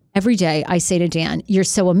 Every day I say to Dan, you're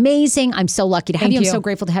so amazing. I'm so lucky to have Thank you. I'm you. so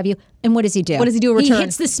grateful to have you. And what does he do? What does he do in He return?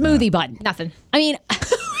 hits the smoothie button. Nothing. I mean,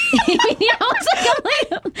 it's like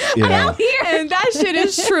I'm Yeah. out here. And that shit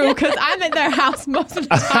is true because I'm at their house most of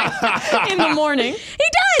the time in the morning. He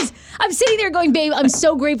does. I'm sitting there going, babe, I'm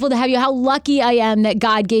so grateful to have you. How lucky I am that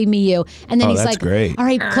God gave me you. And then Oh, he's that's like, great. all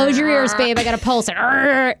right, close your ears, babe. I got a pulse.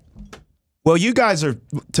 Well, you guys are,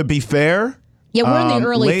 to be fair. Yeah, we're in the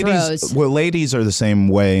early ladies, throes. Well, ladies are the same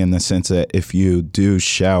way in the sense that if you do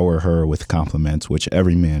shower her with compliments, which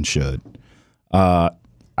every man should,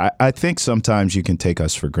 I think sometimes you can take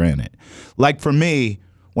us for granted. Like for me,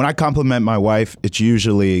 when I compliment my wife, it's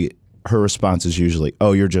usually, her response is usually,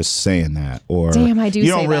 oh, you're just saying that. Or Damn, I do you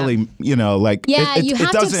say don't that. really, like. Yeah, it you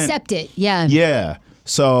have to doesn't- accept it. Yeah. Yeah.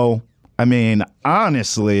 So, I mean,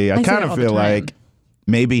 honestly, I say kind that of all the feel time. like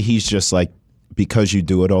maybe he's just like, because you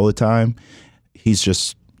do it all the time, he's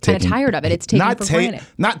just Kinda taking, tired of it. It's taken for granted.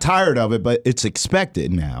 Not tired of it, but it's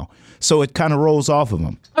expected now. So it kind of rolls off of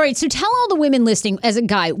them. All right, so tell all the women listening, as a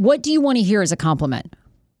guy, what do you want to hear as a compliment?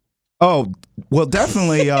 Oh, well,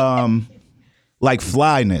 definitely like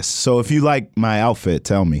flyness. So if you like my outfit,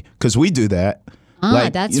 tell me. Because we do that.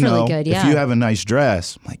 Like, that's you know, really good, yeah. If you have a nice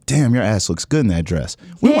dress, I'm like, damn, your ass looks good in that dress.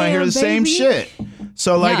 We want to hear the same shit.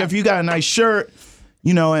 So, like, Yeah. if you got a nice shirt,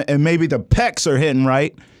 you know, and maybe the pecs are hitting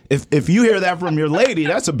right, if you hear that from your lady,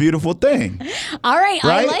 that's a beautiful thing. All right, I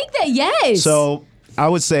Right? like that, yes. So I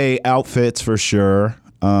would say outfits for sure.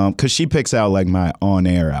 Because she picks out like my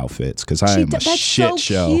on-air outfits because I am a that's shit so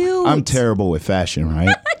show. cute. I'm terrible with fashion,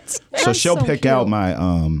 right? So she'll pick out my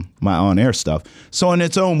my on-air stuff. So in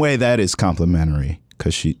its own way, that is complimentary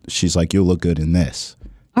because she's like, you'll look good in this.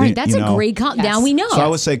 All right, You that's a know? great Now we know. So I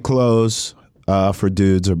would say clothes for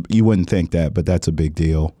dudes, or you wouldn't think that, but that's a big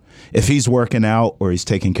deal. If he's working out or he's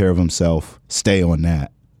taking care of himself, stay on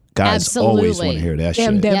that. Guys always want to hear that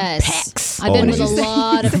shit. Yes. I've been with a Always.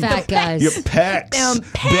 lot of fat guys. Your pecs.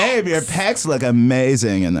 Babe, your pecs look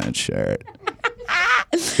amazing in that shirt.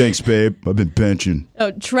 Thanks, babe. I've been benching.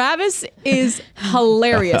 Oh, Travis is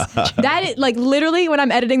hilarious. That is, like, literally, when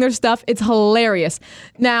I'm editing their stuff, it's hilarious.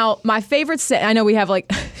 Now, my favorite I know we have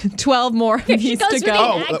like 12 more of these goes to with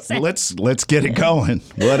go. the Let's get it going.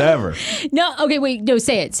 Whatever. No, okay, wait. No,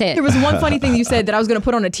 say it. There was one funny thing you said that I was going to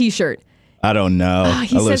put on a T-shirt. I don't know.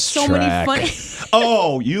 He said so many funny.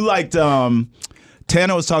 Oh, you liked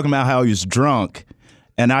Tana was talking about how he was drunk.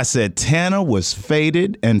 And I said, Tana was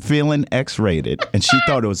faded and feeling X-rated. And she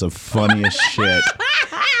thought it was the funniest shit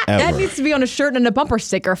ever. That needs to be on a shirt and a bumper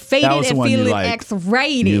sticker. Faded That was the and one you feeling liked.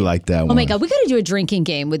 X-rated. You like that one. Oh my God, we got to do a drinking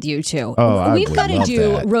game with you two. Oh, I We've would got to love do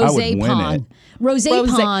that. I Rose would win Pong. it. Rose Rosé.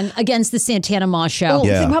 Pong against the Santana Moss show. Well,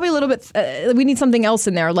 Yeah. probably a little bit. We need something else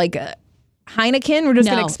in there, like Heineken. We're just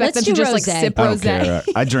No, going to expect let's them to do just like rosé. sip I don't rosé. care.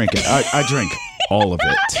 I drink it. I drink all of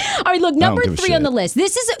it. All right, look, number give a 3 on shit. the list.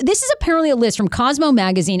 This is apparently a list from Cosmo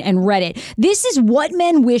Magazine and Reddit. This is what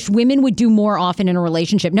men wish women would do more often in a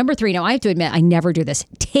relationship. Number 3, now I have to admit, I never do this.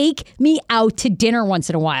 Take me out to dinner once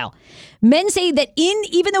in a while. Men say that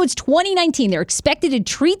even though it's 2019, they're expected to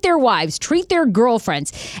treat their wives, treat their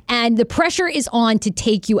girlfriends, and the pressure is on to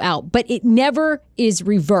take you out, but it never is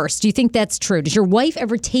reversed. Do you think that's true? Does your wife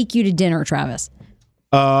ever take you to dinner, Travis?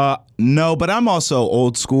 No, but I'm also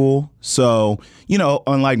old school. So, you know,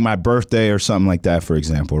 on like my birthday or something like that, for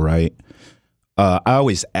example, right? I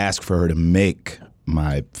always ask for her to make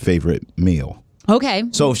my favorite meal. Okay.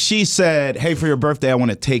 So if she said, hey, for your birthday, I want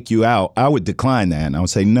to take you out, I would decline that. And I would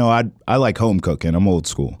say, no, I like home cooking. I'm old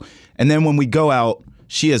school. And then when we go out,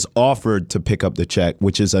 she has offered to pick up the check,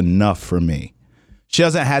 which is enough for me. She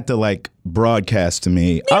hasn't had to like broadcast to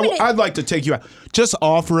me. I'd like to take you out. Just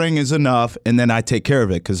offering is enough, and then I take care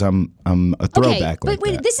of it because I'm a throwback. Okay, but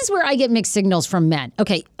wait, this is where I get mixed signals from men.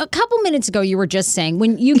 Okay, a couple minutes ago you were just saying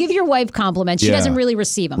when you give your wife compliments, she Yeah. doesn't really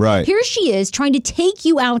receive them. Right. Here she is trying to take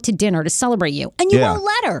you out to dinner to celebrate you, and you Yeah. won't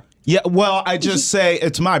let her. Yeah, well, I just say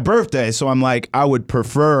it's my birthday, so I'm like, I would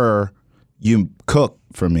prefer you cook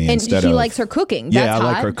for me And instead he of. likes her cooking. Yeah, That's I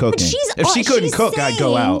like hot. her cooking. she's- If she couldn't she's cook, I'd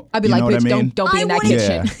go saying- out. I'd be You like, know what bitch, I mean? don't be I in that wouldn't-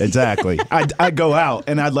 kitchen. Yeah, exactly. I'd go out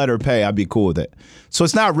and I'd let her pay. I'd be cool with it. So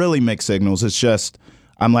it's not really mixed signals. It's just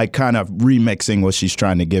I'm like kind of remixing what she's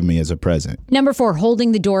trying to give me as a present. Number 4,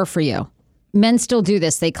 holding the door for you. Men still do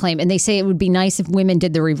this, they claim, and they say it would be nice if women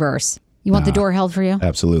did the reverse. You want the door held for you?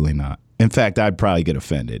 Absolutely not. In fact, I'd probably get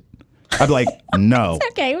offended. I'd be like, no.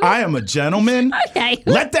 okay. I am a gentleman. Okay.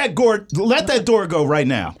 Let that door go right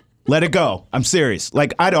now. Let it go. I'm serious.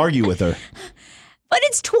 Like, I'd argue with her. But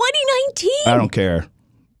it's 2019. I don't care.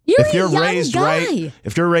 You're If you're a young raised guy. right,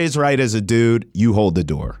 if you're raised right as a dude, you hold the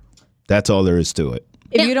door. That's all there is to it.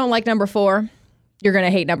 If you don't like number 4, you're going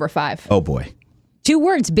to hate number 5. Oh boy. 2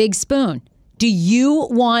 words, big spoon. Do you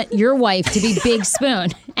want your wife to be big spoon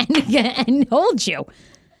and hold you?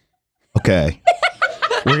 Okay.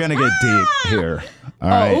 We're gonna get deep here. All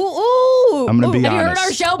right. Ooh. I'm gonna be Have you heard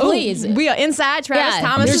honest. our show, please? We are inside Travis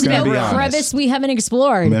Thomas. There's just gonna no be honest. crevice we haven't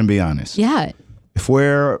explored. I'm gonna be honest. Yeah. If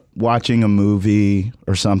we're watching a movie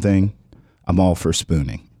or something, I'm all for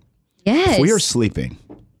spooning. Yes. If we are sleeping,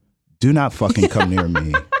 do not fucking come near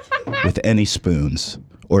me with any spoons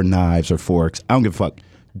or knives or forks. I don't give a fuck.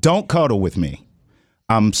 Don't cuddle with me.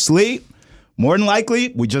 I'm asleep. More than likely,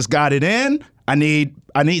 we just got it in. I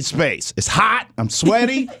need space. It's hot. I'm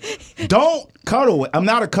sweaty. Don't cuddle with. I'm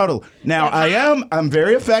not a cuddle. Now I'm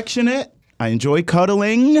very affectionate. I enjoy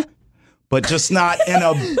cuddling, but just not in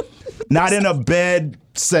a bed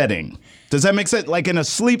setting. Does that make sense? Like in a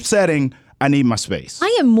sleep setting, I need my space.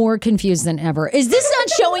 I am more confused than ever. Is this not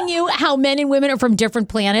showing you how men and women are from different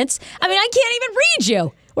planets? I mean, I can't even read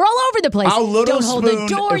you. We're all over the place. I'll little Don't hold spoon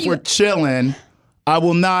the door. if we're chilling. I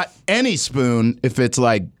will not any spoon if it's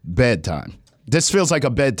like bedtime. This feels like a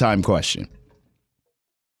bedtime question.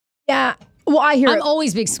 Yeah. Well, I hear I'm it.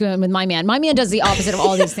 always big spoon with my man. My man does the opposite of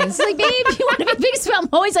all these things. It's like, babe, you want to be big spoon? I'm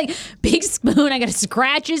always like, big spoon. I got to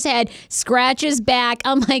scratch his head, scratch his back.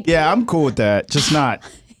 I'm like, Yeah, I'm cool with that. Just not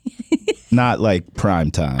like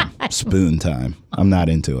prime time, spoon time. I'm not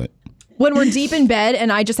into it. When we're deep in bed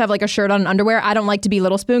and I just have like a shirt on and underwear, I don't like to be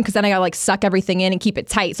little spoon because then I gotta like suck everything in and keep it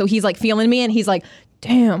tight. So he's like feeling me and he's like,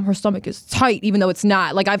 damn, her stomach is tight, even though it's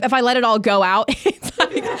not. Like if I let it all go out,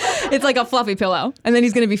 it's like a fluffy pillow. And then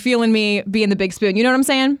he's gonna be feeling me being the big spoon. You know what I'm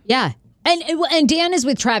saying? yeah. And Dan is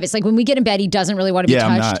with Travis. Like when we get in bed, he doesn't really want to be Yeah,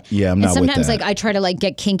 I'm touched. not- I'm and not with sometimes that. like I try to like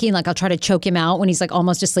get kinky and like I'll try to choke him out when he's like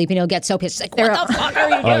almost asleep and he'll get so pissed. He's like, what the fuck are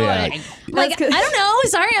you doing? yeah. Like I don't know.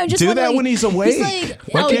 Sorry, I just Do wanna, that like, when he's awake. He's like,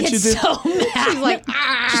 Why oh, can't he you gets do- so mad. She's like,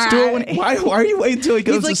 Just do it when, why are you waiting until he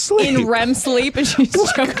goes he's like to sleep? in REM sleep and she's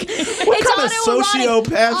choking. It's kind of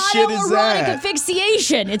sociopath shit is that? Autoerotic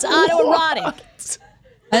asphyxiation. It's autoerotic.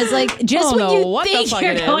 I was like, just don't when know you what the think fuck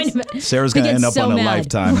you're it going is. to Sarah's He gonna gets end up so on a mad.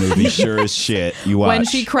 Lifetime movie. Sure as shit. You watch. When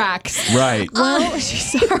she cracks. Right. Well, she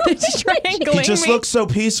started strangling He just me. looks so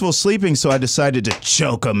peaceful sleeping, so I decided to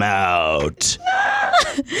choke him out.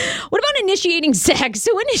 What about initiating sex?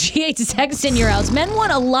 Who initiates sex in your house? Men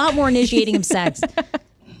want a lot more initiating of sex.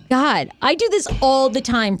 God, I do this all the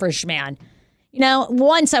time for Schman. You know,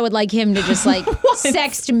 once I would like him to just like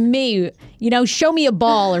sext me, you know, show me a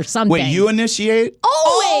ball or something. Wait, you initiate?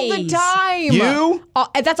 all Always. the time. You?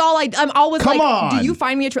 That's all I'm always Come like, on. do you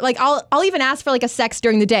find me like I'll even ask for like a sex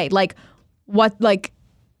during the day. Like what like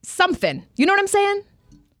something. You know what I'm saying?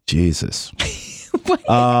 Jesus.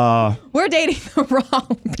 We're dating the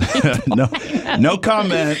wrong. No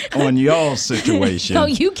comment on y'all's situation. Oh,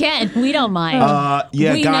 you can. We don't mind.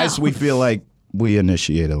 Yeah, we guys, know. we feel like we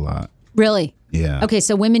initiate a lot. Really? Yeah. Okay,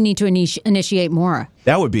 so women need to initiate more.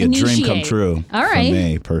 That would be a dream come Initiate. true All for right.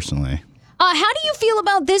 me personally. How do you feel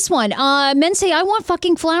about this one? Men say, I want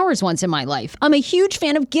fucking flowers once in my life. I'm a huge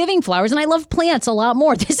fan of giving flowers, and I love plants a lot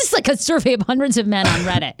more. This is like a survey of hundreds of men on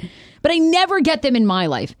Reddit. But I never get them in my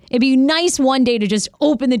life. It'd be nice one day to just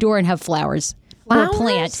open the door and have flowers. Or a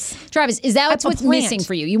plant. Travis, is that That's a what's plant. missing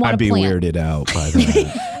for you? You want I'd a be plant? weirded out by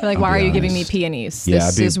that. Like, I'll why are be you giving me honest. peonies? Yeah,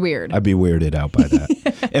 This is weird. I'd be weirded out by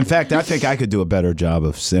that. In fact, I think I could do a better job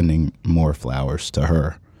of sending more flowers to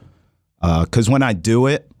her. Because when I do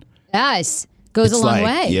it, Yes. Goes a it's long like,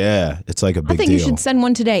 way. yeah, it's like a I big think deal. you should send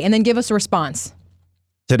one today and then give us a response.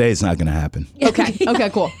 Today's not going to happen. Okay. Okay,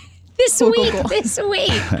 cool. This Cool, week. cool, cool. This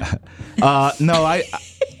week. No,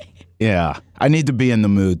 yeah, I need to be in the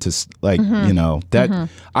mood to like, you know, that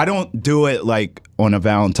I don't do it like on a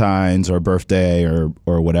Valentine's or birthday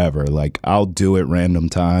or whatever. Like I'll do it random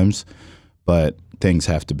times, but things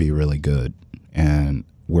have to be really good and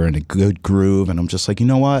we're in a good groove. And I'm just like, you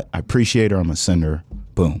know what? I appreciate her. I'm gonna send her.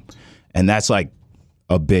 Boom. And that's like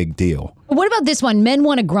a big deal. What about this one? Men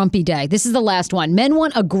want a grumpy day. This is the last one. Men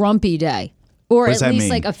want a grumpy day. Or does at that least mean?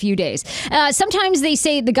 like a few days. Sometimes they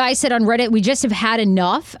say, the guy said on Reddit, we just have had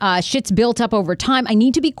enough. Shit's built up over time. I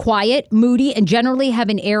need to be quiet, moody, and generally have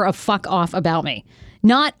an air of fuck off about me.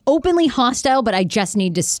 Not openly hostile, but I just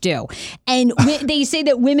need to stew. And they say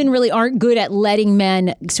that women really aren't good at letting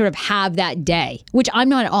men sort of have that day, which I'm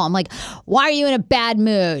not at all. I'm like, why are you in a bad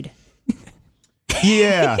mood?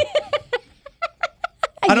 Yeah.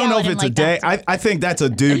 I don't yell know at if him it's a like day. that. I think that's a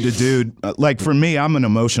dude to dude. Like for me, I'm an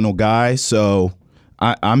emotional guy, so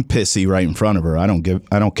I'm pissy right in front of her. I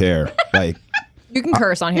don't care. Like You can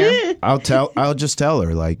curse on here. I'll just tell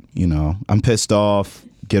her, like, you know, I'm pissed off.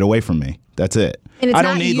 Get away from me. That's it. And it's I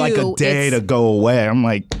don't not need like a you, day it's- to go away. I'm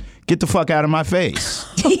like, get the fuck out of my face.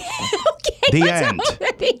 The end.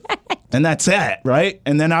 And that's it, right?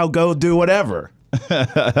 And then I'll go do whatever.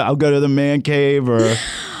 I'll go to the man cave or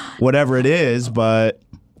whatever it is, but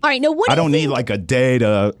All right, now what do I don't you need think- like a day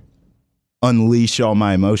to unleash all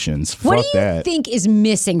my emotions. What Fuck do you that. think is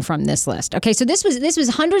missing from this list? Okay, so this was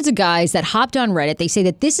hundreds of guys that hopped on Reddit. They say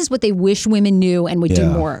that this is what they wish women knew and would do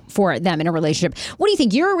Yeah. more for them in a relationship. What do you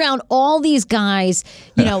think? You're around all these guys,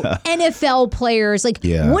 you know, NFL players. Like,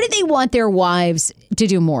 Yeah. what do they want their wives to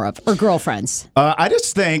do more of, or girlfriends? I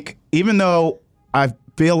just think, even though I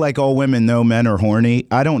feel like all women know men are horny,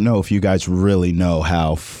 I don't know if you guys really know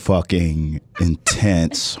how fucking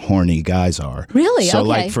intense horny guys are. Really? So, Okay.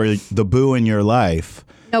 like, for the boo in your life,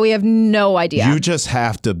 No, we have no idea. you just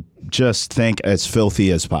have to just think as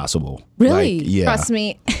filthy as possible. Really? Like, yeah. Trust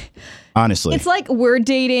me. Honestly. It's like we're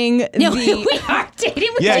dating No, the we are dating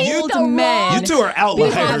with Yeah, the you- old wrong- men. you two are have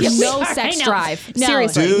outliers. no I sex know. drive. No.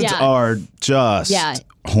 Seriously. Dudes Yeah. are just Yeah.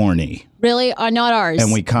 horny. Really? Are not ours.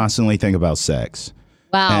 And we constantly think about sex.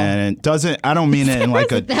 Wow. And it doesn't. I don't mean it in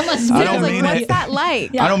like a. That must be I don't Like, mean what's it. that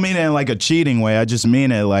like? I don't mean it in like a cheating way. I just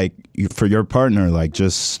mean it like for your partner. Like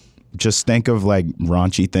just think of like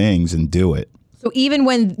raunchy things and do it. So even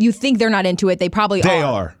when you think they're not into it, they probably They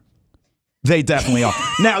are. are. They definitely are.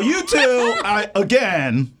 Now you two,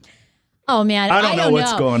 again. Oh man, I don't know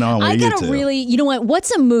what's going on with I you gotta two. really, you know what?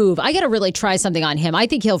 What's a move? I gotta really try something on him. I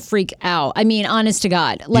think he'll freak out. I mean, honest to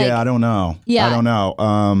God, like, Yeah, I don't know. Yeah. I don't know.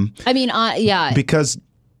 I mean, yeah. Because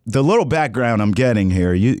the little background I'm getting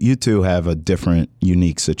here, you two have a different,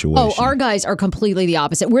 unique situation. Oh, our guys are completely the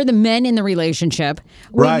opposite. We're the men in the relationship.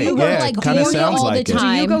 Where Right, you are yeah, like kinda horny sounds all like the it.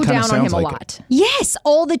 time. Do you go Kinda down on sounds him a like lot? Yes,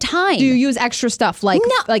 all the time. Do you use extra stuff like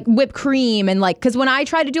whipped cream and like? Because when I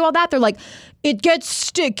try to do all that, they're like, it gets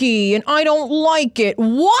sticky and I don't like it.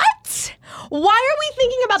 What? Why are we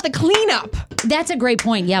thinking about the cleanup? That's a great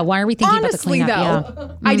point. Yeah, why are we thinking Honestly, about the though,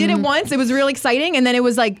 cleanup? I did it once. It was really exciting, and then it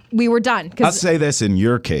was like we were done. I'll Because say this in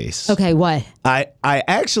your case. Yeah. Okay, what? I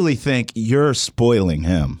actually think you're spoiling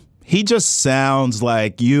him. He just sounds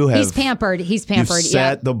like you have. He's pampered. He's pampered. You've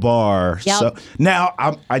set the bar. Yep. So now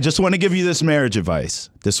I just want to give you this marriage advice.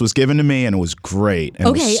 This was given to me and it was great. And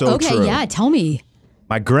it Okay. was so Okay. true. Yeah. Tell me.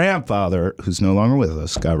 My grandfather, who's no longer with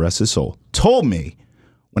us, God rest his soul, told me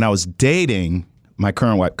when I was dating my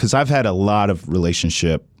current wife, because I've had a lot of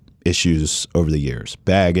relationship issues over the years,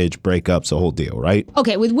 baggage, breakups, the whole deal, right?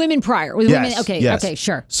 Okay, with women prior. With women. Okay. yes. Okay.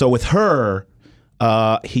 Sure. So with her,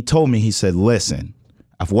 he told me, he said, listen,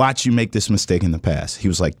 I've watched you make this mistake in the past. He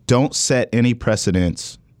was like, don't set any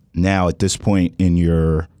precedents now at this point in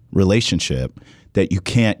your relationship that you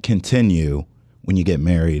can't continue when you get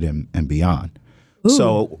married and beyond.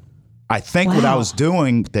 So I think what I was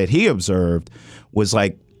doing that he observed was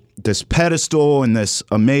like this pedestal and this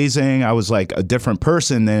amazing, I was like a different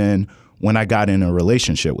person than when I got in a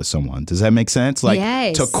relationship with someone. Does that make sense? Like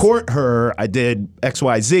Yes. to court her, I did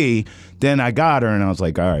XYZ, then I got her and I was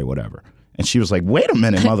like, all right, whatever. And she was like, wait a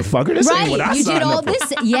minute, motherfucker, this ain't what I Right. You did signed all up for.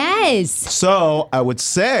 this. Yes. So I would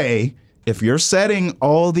say if you're setting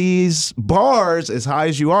all these bars as high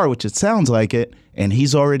as you are, which it sounds like it, and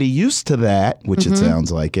he's already used to that, which it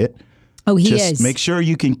sounds like it, Oh, he just is. make sure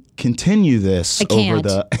you can continue this I can't. over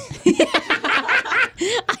the.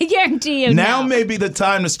 I guarantee you. Now may be the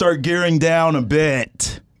time to start gearing down a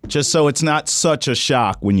bit, just so it's not such a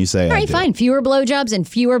shock when you say, All right, fine. Fewer blowjobs and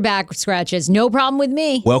fewer back scratches. No problem with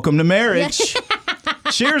me. Welcome to marriage.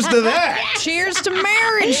 Cheers to that. cheers to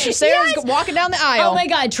marriage. Sarah's walking down the aisle. Oh my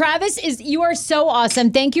God, Travis you are so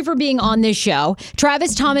awesome. Thank you for being on this show.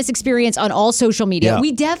 Travis Thomas Experience on all social media. Yeah.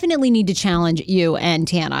 We definitely need to challenge you and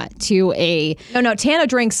Tana to a. No, Tana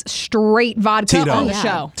drinks straight vodka Tito. on the Yeah.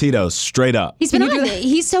 show. Tito's straight up. He's been on.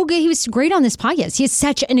 He's so good. He was great on this podcast. He has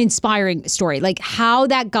such an inspiring story. Like how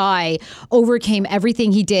that guy overcame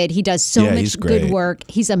everything he did. He does so Yeah, he's much good great. work.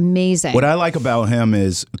 He's amazing. What I like about him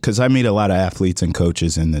is because I meet a lot of athletes and coaches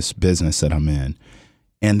in this business that I'm in,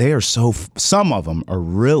 and they are some of them are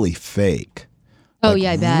really fake. oh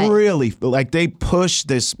yeah, I bet. Really, like they push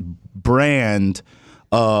this brand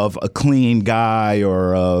of a clean guy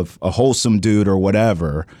or of a wholesome dude or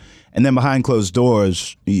whatever, and then behind closed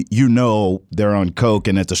doors, you know they're on coke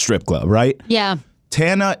and it's a strip club, right? Yeah.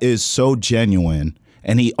 Tana is so genuine,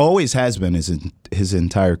 and he always has been his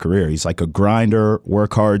entire career. He's like a grinder,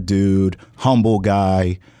 work hard dude, humble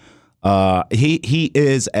guy. He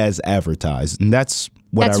is as advertised, and that's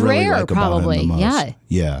what That's I really rare, like probably. about him the most.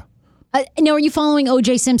 Yeah. Yeah. Now, are you following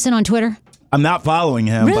O.J. Simpson on Twitter? I'm not following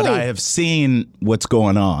him, but Really? I have seen what's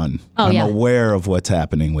going on. Oh, I'm yeah. aware of what's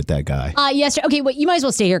happening with that guy. Yes. Okay. Well, you might as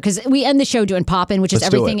well stay here because we end the show doing Poppin', which is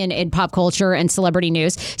Let's do everything it. in pop culture and celebrity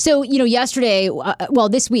news. So, yesterday,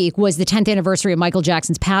 this week was the 10th anniversary of Michael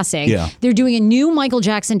Jackson's passing. Yeah. They're doing a new Michael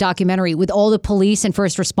Jackson documentary with all the police and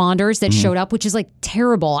first responders that showed up, which is like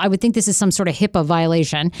terrible. I would think this is some sort of HIPAA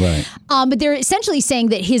violation. Right. But they're essentially saying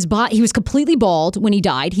that he was completely bald when he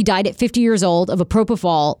died. He died at 50 years old of a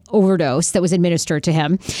propofol overdose that was administered to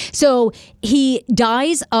him. So he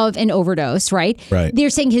dies of an overdose, right? Right. They're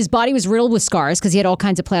saying his body was riddled with scars because he had all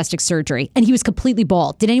kinds of plastic surgery, and he was completely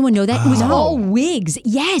bald. Did anyone know that? It was all wigs.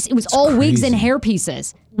 Yes, it was all wigs and crazy. hair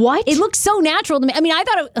pieces. What? It looked so natural to me. I mean, I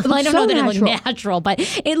thought I don't so know that it natural. looked natural, but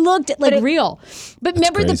it looked like real. But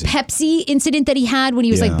remember crazy. the Pepsi incident that he had when he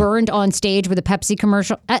was like Yeah. burned on stage with a Pepsi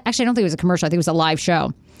commercial? Actually, I don't think it was a commercial. I think it was a live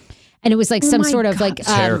show. And it was like some sort of like His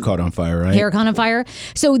hair caught on fire, right? hair caught on fire.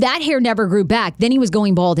 So that hair never grew back. Then he was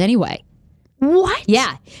going bald anyway. What?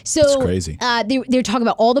 Yeah. So That's crazy. They're talking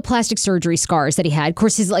about all the plastic surgery scars that he had. Of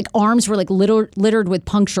course, his like arms were like littered with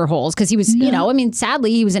puncture holes because he was,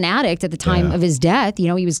 sadly, he was an addict at the time Yeah. of his death.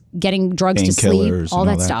 He was getting drugs to sleep, Painkillers all and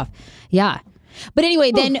that all that. stuff. Yeah. But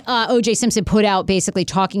anyway, then O.J. Simpson put out basically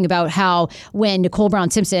talking about how when Nicole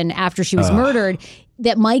Brown Simpson, after she was murdered,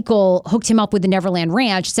 that Michael hooked him up with the Neverland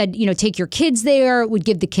Ranch, said, take your kids there, would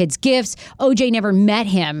give the kids gifts. O.J. never met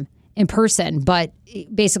him in person, but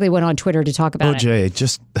basically went on Twitter to talk about it. OJ,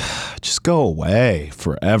 just go away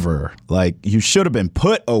forever. Like, you should have been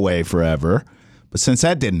put away forever, but since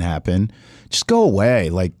that didn't happen, just go away.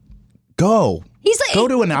 Like, go. Go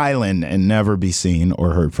to an island and never be seen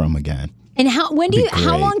or heard from again. And how long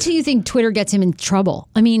do you think Twitter gets him in trouble?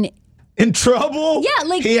 I mean, in trouble? Yeah,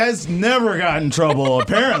 like he has never gotten in trouble.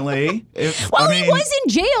 Apparently. He was in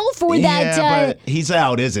jail for that. Yeah, but he's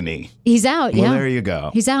out, isn't he? He's out. Well, yeah, there you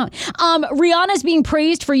go. He's out. Rihanna's being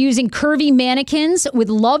praised for using curvy mannequins with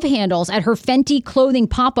love handles at her Fenty clothing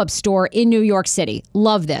pop-up store in New York City.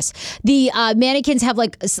 Love this. The mannequins have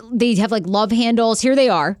like love handles. Here they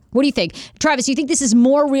are. What do you think, Travis? You think this is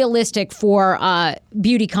more realistic for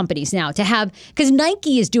beauty companies now to have? Because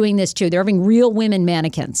Nike is doing this too. They're having real women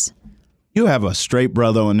mannequins. You have a straight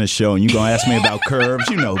brother on this show, and you're going to ask me about curves?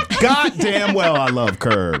 You know goddamn well I love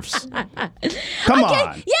curves. Come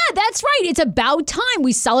on. Yeah, that's right. It's about time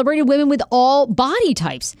we celebrated women with all body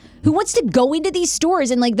types. Who wants to go into these stores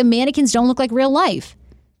and the mannequins don't look like real life?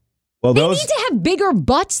 Well, they need to have bigger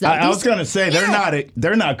butts, though. I was going to say,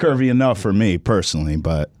 they're not curvy enough for me personally,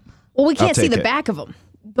 but well, we can't see the back of them,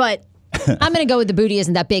 but... I'm going to go with the booty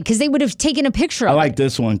isn't that big because they would have taken a picture of it. I like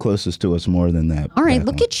this one closest to us more than that. All right,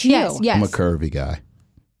 look at you. Yes. I'm a curvy guy.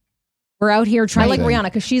 We're out here trying. I like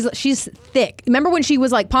Rihanna because she's thick. Remember when she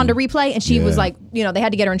was like Ponda Replay and she was like, they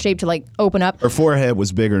had to get her in shape to open up. Her forehead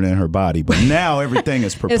was bigger than her body, but now everything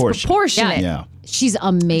is proportionate. It's proportionate. Yeah. She's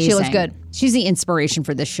amazing. She looks good. She's the inspiration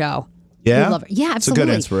for this show. Yeah? We love her. Yeah, absolutely. It's a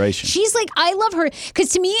good inspiration. She's I love her. Because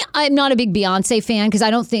to me, I'm not a big Beyonce fan because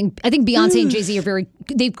I think Beyonce and Jay-Z are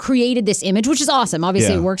they've created this image, which is awesome.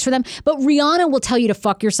 Obviously, it works for them. But Rihanna will tell you to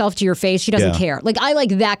fuck yourself to your face. She doesn't care. I like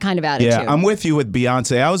that kind of attitude. Yeah, I'm with you with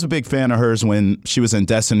Beyonce. I was a big fan of hers when she was in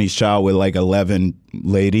Destiny's Child with 11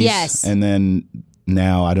 ladies. Yes. And then...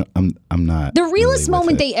 Now I'm not. The realest really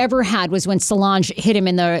moment they ever had was when Solange hit him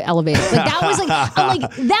in the elevator. That was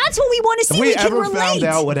I'm that's what we want to see. Have we ever relate. found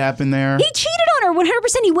out what happened there? He cheated on her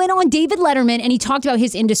 100%. He went on David Letterman and he talked about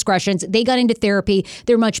his indiscretions. They got into therapy.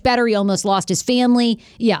 They're much better. He almost lost his family.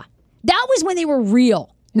 Yeah, that was when they were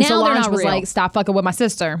real. And now Solange they're not was real. like, "Stop fucking with my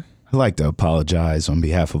sister." I'd like to apologize on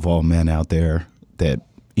behalf of all men out there that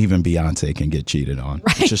even Beyonce can get cheated on.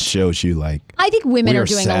 It just shows you I think women are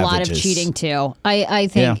doing savages. a lot of cheating too. I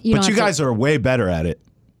think but you guys are way better at it.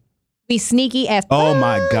 Be sneaky ass. Oh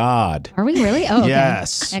my God. Are we really? Oh, okay.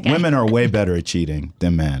 Yes. Okay. Women are way better at cheating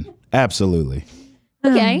than men. Absolutely.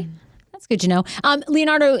 Okay. That's good to know.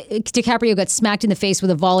 Leonardo DiCaprio got smacked in the face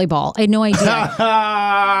with a volleyball. I had no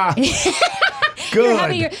idea.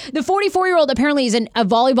 Good. The 44-year-old apparently is a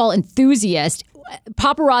volleyball enthusiast.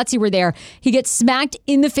 Paparazzi were there. He gets smacked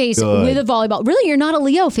in the face with a volleyball. Really, you're not a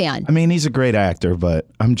Leo fan? I mean, he's a great actor, but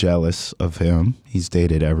I'm jealous of him. He's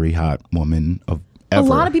dated every hot woman ever. A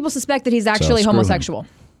lot of people suspect that he's actually screw him. homosexual.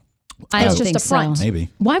 I don't just think a front. so. Maybe.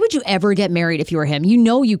 Why would you ever get married if you were him? You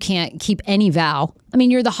know you can't keep any vow. I mean,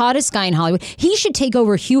 you're the hottest guy in Hollywood. He should take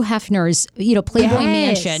over Hugh Hefner's, Playboy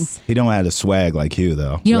Mansion. He don't have a swag like Hugh,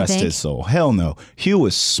 though. You don't Rest think? his soul. Hell no. Hugh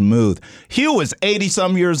was smooth. Hugh was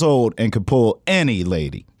 80-some years old and could pull any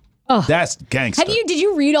lady. Oh. That's gangster. Did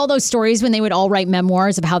you read all those stories when they would all write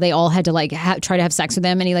memoirs of how they all had to try to have sex with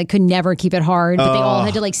him and he could never keep it hard, but they all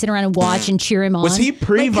had to sit around and watch and cheer him on? Was he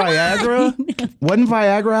pre-Viagra? Wasn't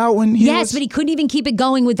Viagra out when he was? Yes, but he couldn't even keep it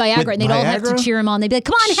going with Viagra, and they'd all have to cheer him on. They'd be like,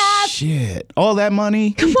 "Come on, Hef! Shit. All that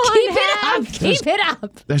money? Come on, keep it up! Keep it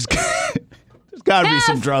up!" There's got to be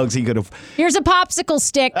some drugs he could have. Here's a popsicle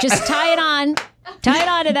stick. Just tie it on. Tie it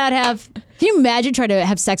on to that, Hef. Can you imagine trying to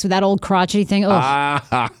have sex with that old crotchety thing? Oh,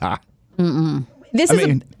 I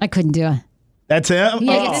couldn't do it. That's him?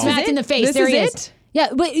 Yeah, get smacked in the face. This there is he it? is. Yeah,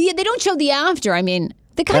 but they don't show the after. I mean,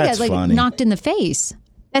 the guy That's got funny. knocked in the face.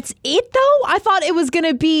 That's it, though? I thought it was going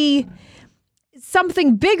to be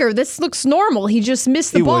something bigger. This looks normal. He just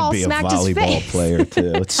missed the He ball, would be a smacked his volleyball face. player,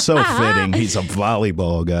 too. It's so fitting. He's a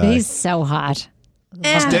volleyball guy. He's so hot.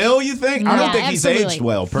 Still, you think? I don't Yeah, think he's absolutely. aged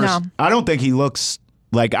well. No. I don't think he looks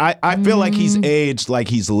like I feel like he's aged like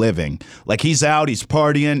he's living. Like he's out, he's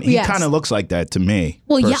partying. He Yes. kind of looks like that to me.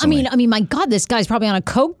 Well, personally. yeah, I mean, my God, this guy's probably on a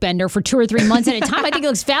coke bender for 2 or 3 months at a time. I think he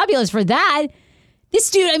looks fabulous for that. This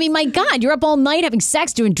dude, I mean, my God, you're up all night having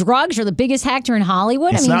sex, doing drugs. You're the biggest actor in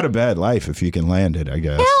Hollywood. It's I mean, not a bad life if you can land it, I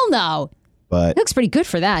guess. hell no. But Looks pretty good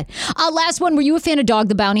for that. Last one, were you a fan of Dog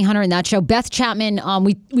the Bounty Hunter in that show? Beth Chapman,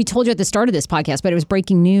 we told you at the start of this podcast, but it was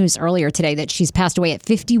breaking news earlier today that she's passed away at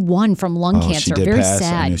 51 from lung cancer. she did Very pass.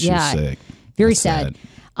 sad. I knew she was sick. Very That's sad.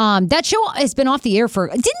 That show has been off the air for.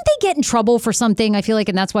 Didn't they get in trouble for something? I feel like,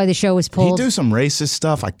 and that's why the show was He pulled. do some racist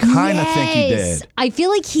stuff. I kind of think he Yes. did. I feel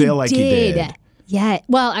like he did. Yeah.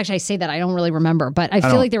 Well, actually, I say that I don't really remember, but I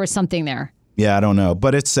feel like there was something there. Yeah, I don't know,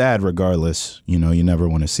 but it's sad regardless. You know, you never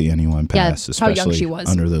want to see anyone pass, how young especially she was.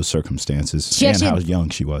 under those circumstances, She and actually how had young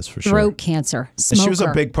she was for sure. Throat cancer. And Smoker. she was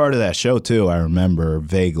a big part of that show too. I remember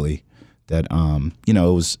vaguely that you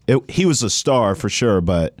know, he was a star for sure,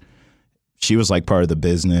 but she was like part of the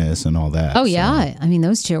business and all that. Oh so. yeah, I mean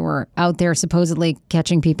those two were out there supposedly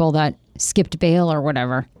catching people that skipped bail or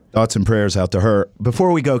whatever. Thoughts and prayers out to her.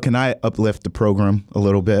 Before we go, can I uplift the program a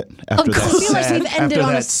little bit after that I feel like we've ended after on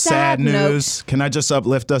a that sad note. news? Can I just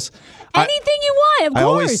uplift us? Anything you want, of I course.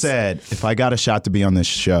 always said if I got a shot to be on this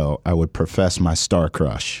show, I would profess my star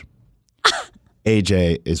crush.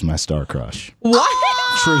 AJ is my star crush. What?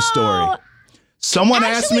 True story. Someone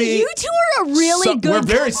asked Actually, me. you two are a really good. We're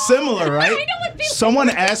very similar, right? Someone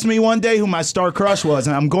asked me one day who my star crush was,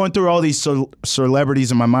 and I'm going through all these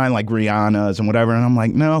celebrities in my mind, like Rihanna's and whatever, and I'm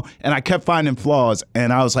like, no. And I kept finding flaws,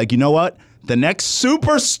 and I was like, you know what? The next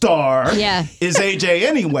superstar Yeah. is AJ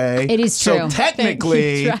anyway. It is true. So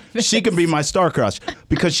technically, she can be my star crush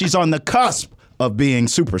because she's on the cusp of being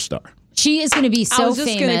superstar. She is going to be so I was just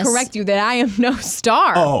famous. going to correct you that I am no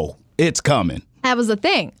star. Oh, it's coming. That was the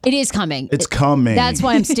thing. It is coming. It's coming. That's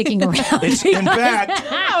why I'm sticking around. It's in fact,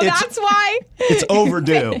 Oh, it's, that's why. it's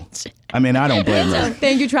overdue. I mean, I don't blame her.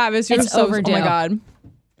 Thank you, Travis. You're It's so overdue. Oh my God.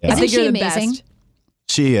 Yeah. I think Isn't you're she the amazing? best.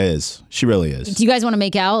 She is. She really is. Do you guys want to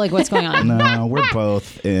make out? Like, what's going on? No, we're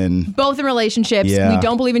both in. Both in relationships. Yeah. We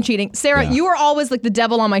don't believe in cheating. Sarah, Yeah. you are always like the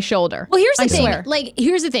devil on my shoulder. Well, here's the I thing. swear. Like,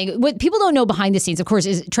 here's the thing. What people don't know behind the scenes, of course,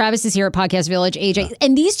 is Travis is here at Podcast Village, AJ,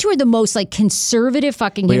 and these two are the most like conservative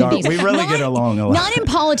fucking human beings. We really get along a lot. Not in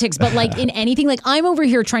politics, but like in anything. Like I'm over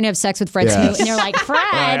here trying to have sex with Fred Yes. Smoot, and they're like, Fred,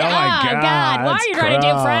 Right. Oh my God, why are that's you trying to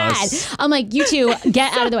do gross. Fred? I'm like, you two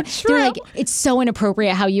get out of the way. They're like, it's so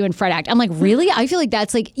inappropriate how you and Fred act. I'm like, really? I feel like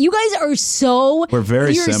that's like you guys are so. We're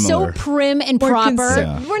very you're similar. so prim and proper.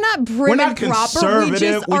 Yeah. We're not prim We're not and proper.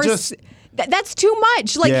 conservative. We We just just- are. That's too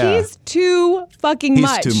much. Like Yeah. he's too fucking He's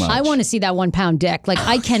much. too much. I want to see that 1 pound dick. Like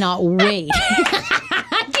I cannot wait.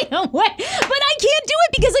 I can't wait. But I can't do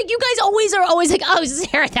it because like you guys are always like, oh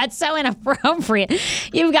Sarah, that's so inappropriate.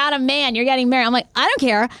 You've got a man, you're getting married. I'm like, I don't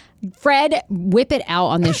care. Fred, whip it out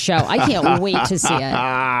on this show. I can't wait to see it.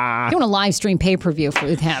 I want a live stream pay-per-view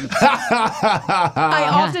with him. I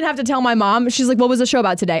often have to tell my mom, she's like, what was the show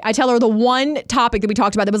about today? I tell her the one topic that we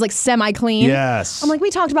talked about that was like semi-clean. Yes. I'm like, we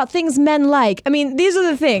talked about things men like. I mean, these are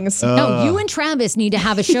the things. No, you and Travis need to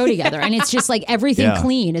have a show together, and it's just like everything Yeah.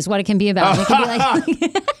 clean is what it can be about. It can be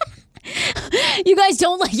like you guys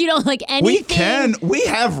don't like anything. We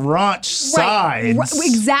have raunch sides.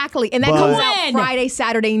 Exactly. And that But- comes out Friday,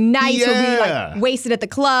 Saturday nights where we Yeah. like wasted at the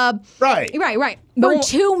club. Right. Right. For But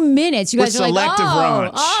 2 minutes, you guys are like, selective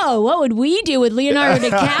ranch. what would we do with Leonardo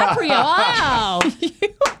DiCaprio? Oh.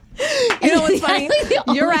 you know what's funny?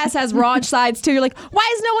 Your ass has raunch sides too. You're like,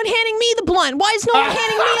 why is no one handing me the blunt? Why is no one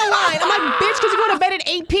handing me a line? I'm like, bitch, because you go to bed at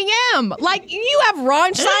 8 p.m. Like, you have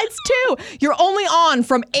raunch sides too. You're only on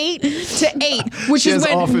from 8 to 8, which She is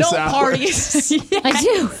has when office no hours. parties. I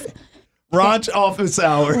do. Raunch office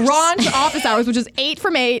hours. Raunch office hours, which is 8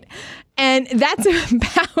 from 8. And that's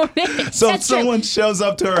about it. So if That's true. someone shows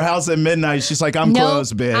up to her house at midnight, she's like, I'm No,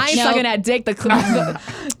 closed, bitch. I ain't No. sucking that dick.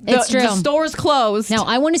 It's true. The store's closed. Now,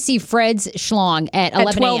 I want to see Fred's schlong at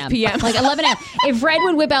 11 12 a.m. p.m. Like 11 a.m. If Fred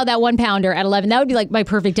would whip out that 1 pounder at 11, that would be like my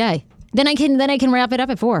perfect day. Then I can wrap it up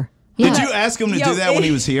at 4. Yeah. Did you ask him to do that when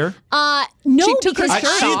he was here? No, She took her because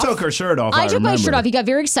shirt She off. took her shirt off. I took my remember. shirt off. He got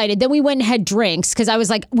very excited. Then we went and had drinks because I was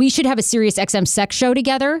like, we should have a Sirius XM sex show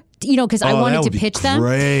together. You know, because I Oh, that wanted to would be pitch them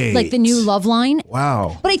great. like the new Love Line.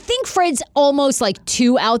 Wow. But I think Fred's almost like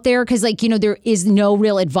too out there because, like, you know, there is no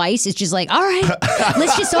real advice. It's just like, all right,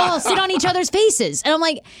 let's just all sit on each other's faces. And I'm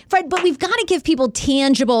like, Fred, but we've got to give people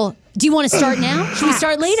tangible. Do you want to start now? Should we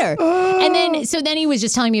start later? And then he was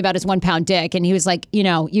just telling me about his 1 pound dick. And he was like, you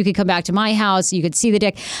know, you could come back to my house. You could see the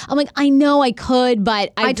dick. I'm like, I know I could,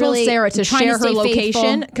 but I told really, Sarah to I'm trying share her stay location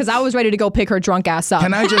faithful. because I was ready to go pick her drunk ass up.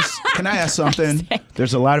 Can I ask something?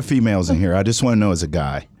 There's a lot of females in here. I just want to know as a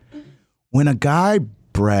guy. When a guy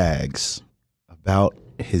brags about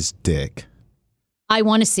his dick, I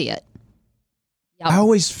want to see it. I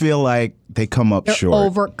always feel like they come up They're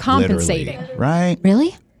short. overcompensating. literally, right?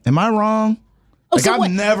 Really? Am I wrong? Oh, Like so I've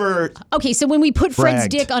what- never. Okay, so when we put Fred's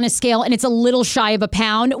Bragged. dick on a scale and it's a little shy of a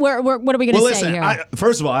pound, what are we going to Well, say listen. here?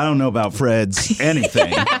 First of all, I don't know about Fred's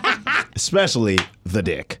anything, especially the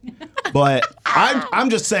dick. But I'm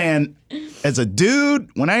just saying, as a dude,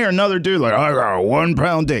 when I hear another dude like, I got a 1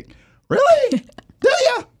 pound dick, Really? Do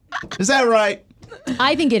ya? Is that right?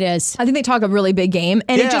 I think it is. I think they talk a really big game,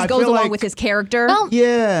 and Yeah, it I just goes feel along like- with his character.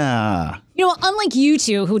 Yeah. You know, unlike you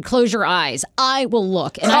two who would close your eyes, I will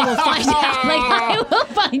look and I will find out. Like, I will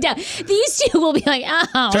find out. These two will be like,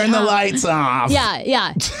 oh. Turn the lights off.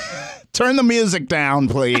 Yeah. Turn the music down,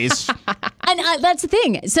 please. And that's the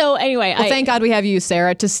thing. So anyway, Well, thank God we have you,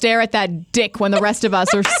 Sarah, to stare at that dick when the rest of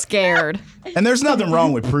us are scared. And there's nothing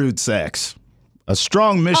wrong with prude sex. A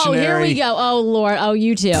strong Oh, missionary. here we go. Oh, Lord. Oh,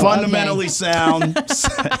 you two. Fundamentally Okay. sound.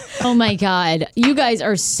 Oh, my God. You guys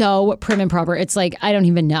are so prim and proper. It's like, I don't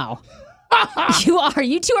even know. You are.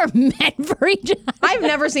 You two are meant for each other. I've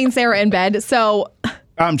never seen Sarah in bed, so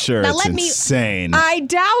I'm sure Now it's let me- insane. I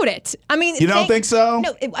doubt it. I mean, You don't think so?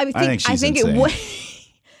 No, I think she's think insane. it would.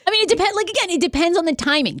 I mean, it depends. Like, again, it depends on the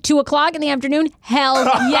timing. 2:00 in the afternoon? Hell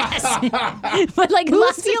yes. But like,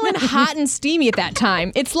 Who's feeling hot and steamy at that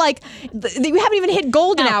time? It's like you haven't even hit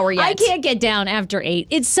golden hour yet. I can't get down after 8.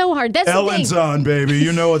 It's so hard. That's Ellen's the thing. on, baby.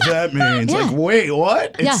 You know what that means. Yeah. Like, wait,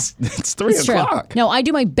 what? Yeah. It's 3 It's true. o'clock. No, I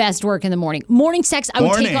do my best work in the morning. Morning sex, I would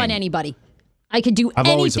take Morning. on anybody. I could do I've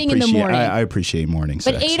always anything in the appreciated. morning. I appreciate morning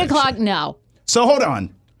sex. but 8 actually. o'clock, no. So hold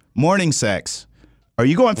on. Morning sex. Are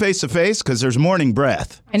you going face to face? Because there's morning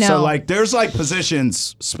breath. I know. So like, there's like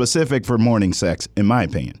positions specific for morning sex, in my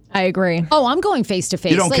opinion. I agree. Oh, I'm going face to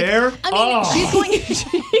face. You don't care? I mean, She's going.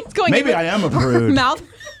 She's going. Maybe I am a prude. Mouth.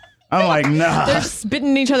 I'm like, nah. They're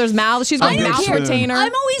spitting in each other's mouths. She's going I don't mouth care. retainer.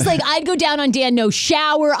 I'm always like, I'd go down on Dan, no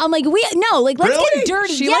shower. I'm like, let's Really? get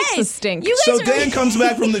dirty. She yes. likes to stink. You So guys are Dan comes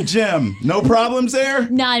back from the gym. No problems there?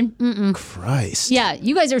 none. Mm-mm. Christ. Yeah,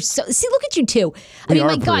 you guys are so. See, look at you two. I We mean, are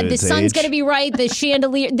my God, the prudes, sun's Age. gonna be right. The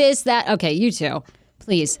chandelier, this, that. Okay, you two,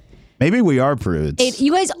 please. Maybe we are prudes.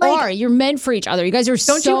 You guys are. You're meant for each other. You guys are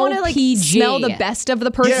Don't so you want to like PG. smell the best of the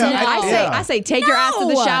person? Yeah, I say, take your ass to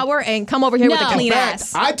the No. shower and come over here with a No. clean In fact,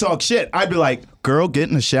 ass. I talk shit. I'd be like, girl, get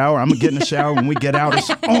in the shower. I'm going to get in the shower. When we get out, it's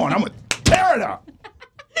on. I'm going to tear it up.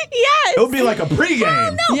 Yes. It would be like a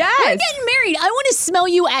pregame. Yes. We're getting married. I want to smell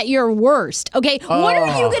you at your worst. Okay, what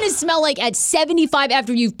are you gonna smell like at 75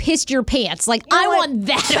 after you've pissed your pants? Like I want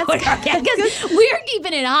that because we're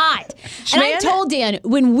keeping it hot. And I Schman? told Dan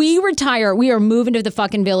when we retire, we are moving to the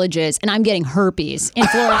fucking villages, and I'm getting herpes in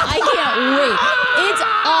Florida. I can't wait. It's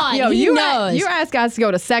on. Yo, he your knows. ass got to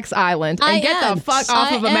go to Sex Island and I get am. the fuck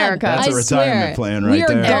off I of am. America. That's a I retirement swear. plan right We are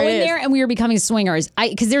there. There going it is. there, and we are becoming swingers.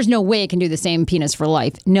 Because there's no way it can do the same penis for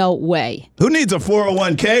life. No way. Who needs a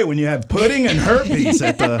 401k when you have pudding and herpes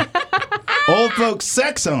at the old folks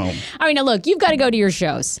sex home? All right, now look, you've got to go to your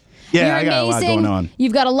shows. Yeah, You're I got a lot amazing. going on.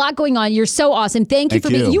 You've got a lot going on. You're so awesome. Thank you Thank for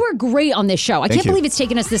being. you. You were great on this show. I can't you. believe it's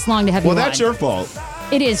taken us this long to have Well, you that's on. your fault.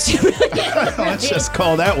 It is. Let's just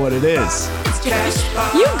call that what it is.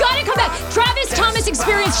 You've got to come back. Travis Thomas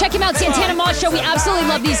Experience. Check him out. Santana Moss Show. We absolutely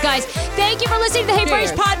love these guys. Thank you for listening to the Hey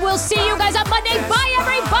Fresh Pod. We'll see you guys on Monday. Bye.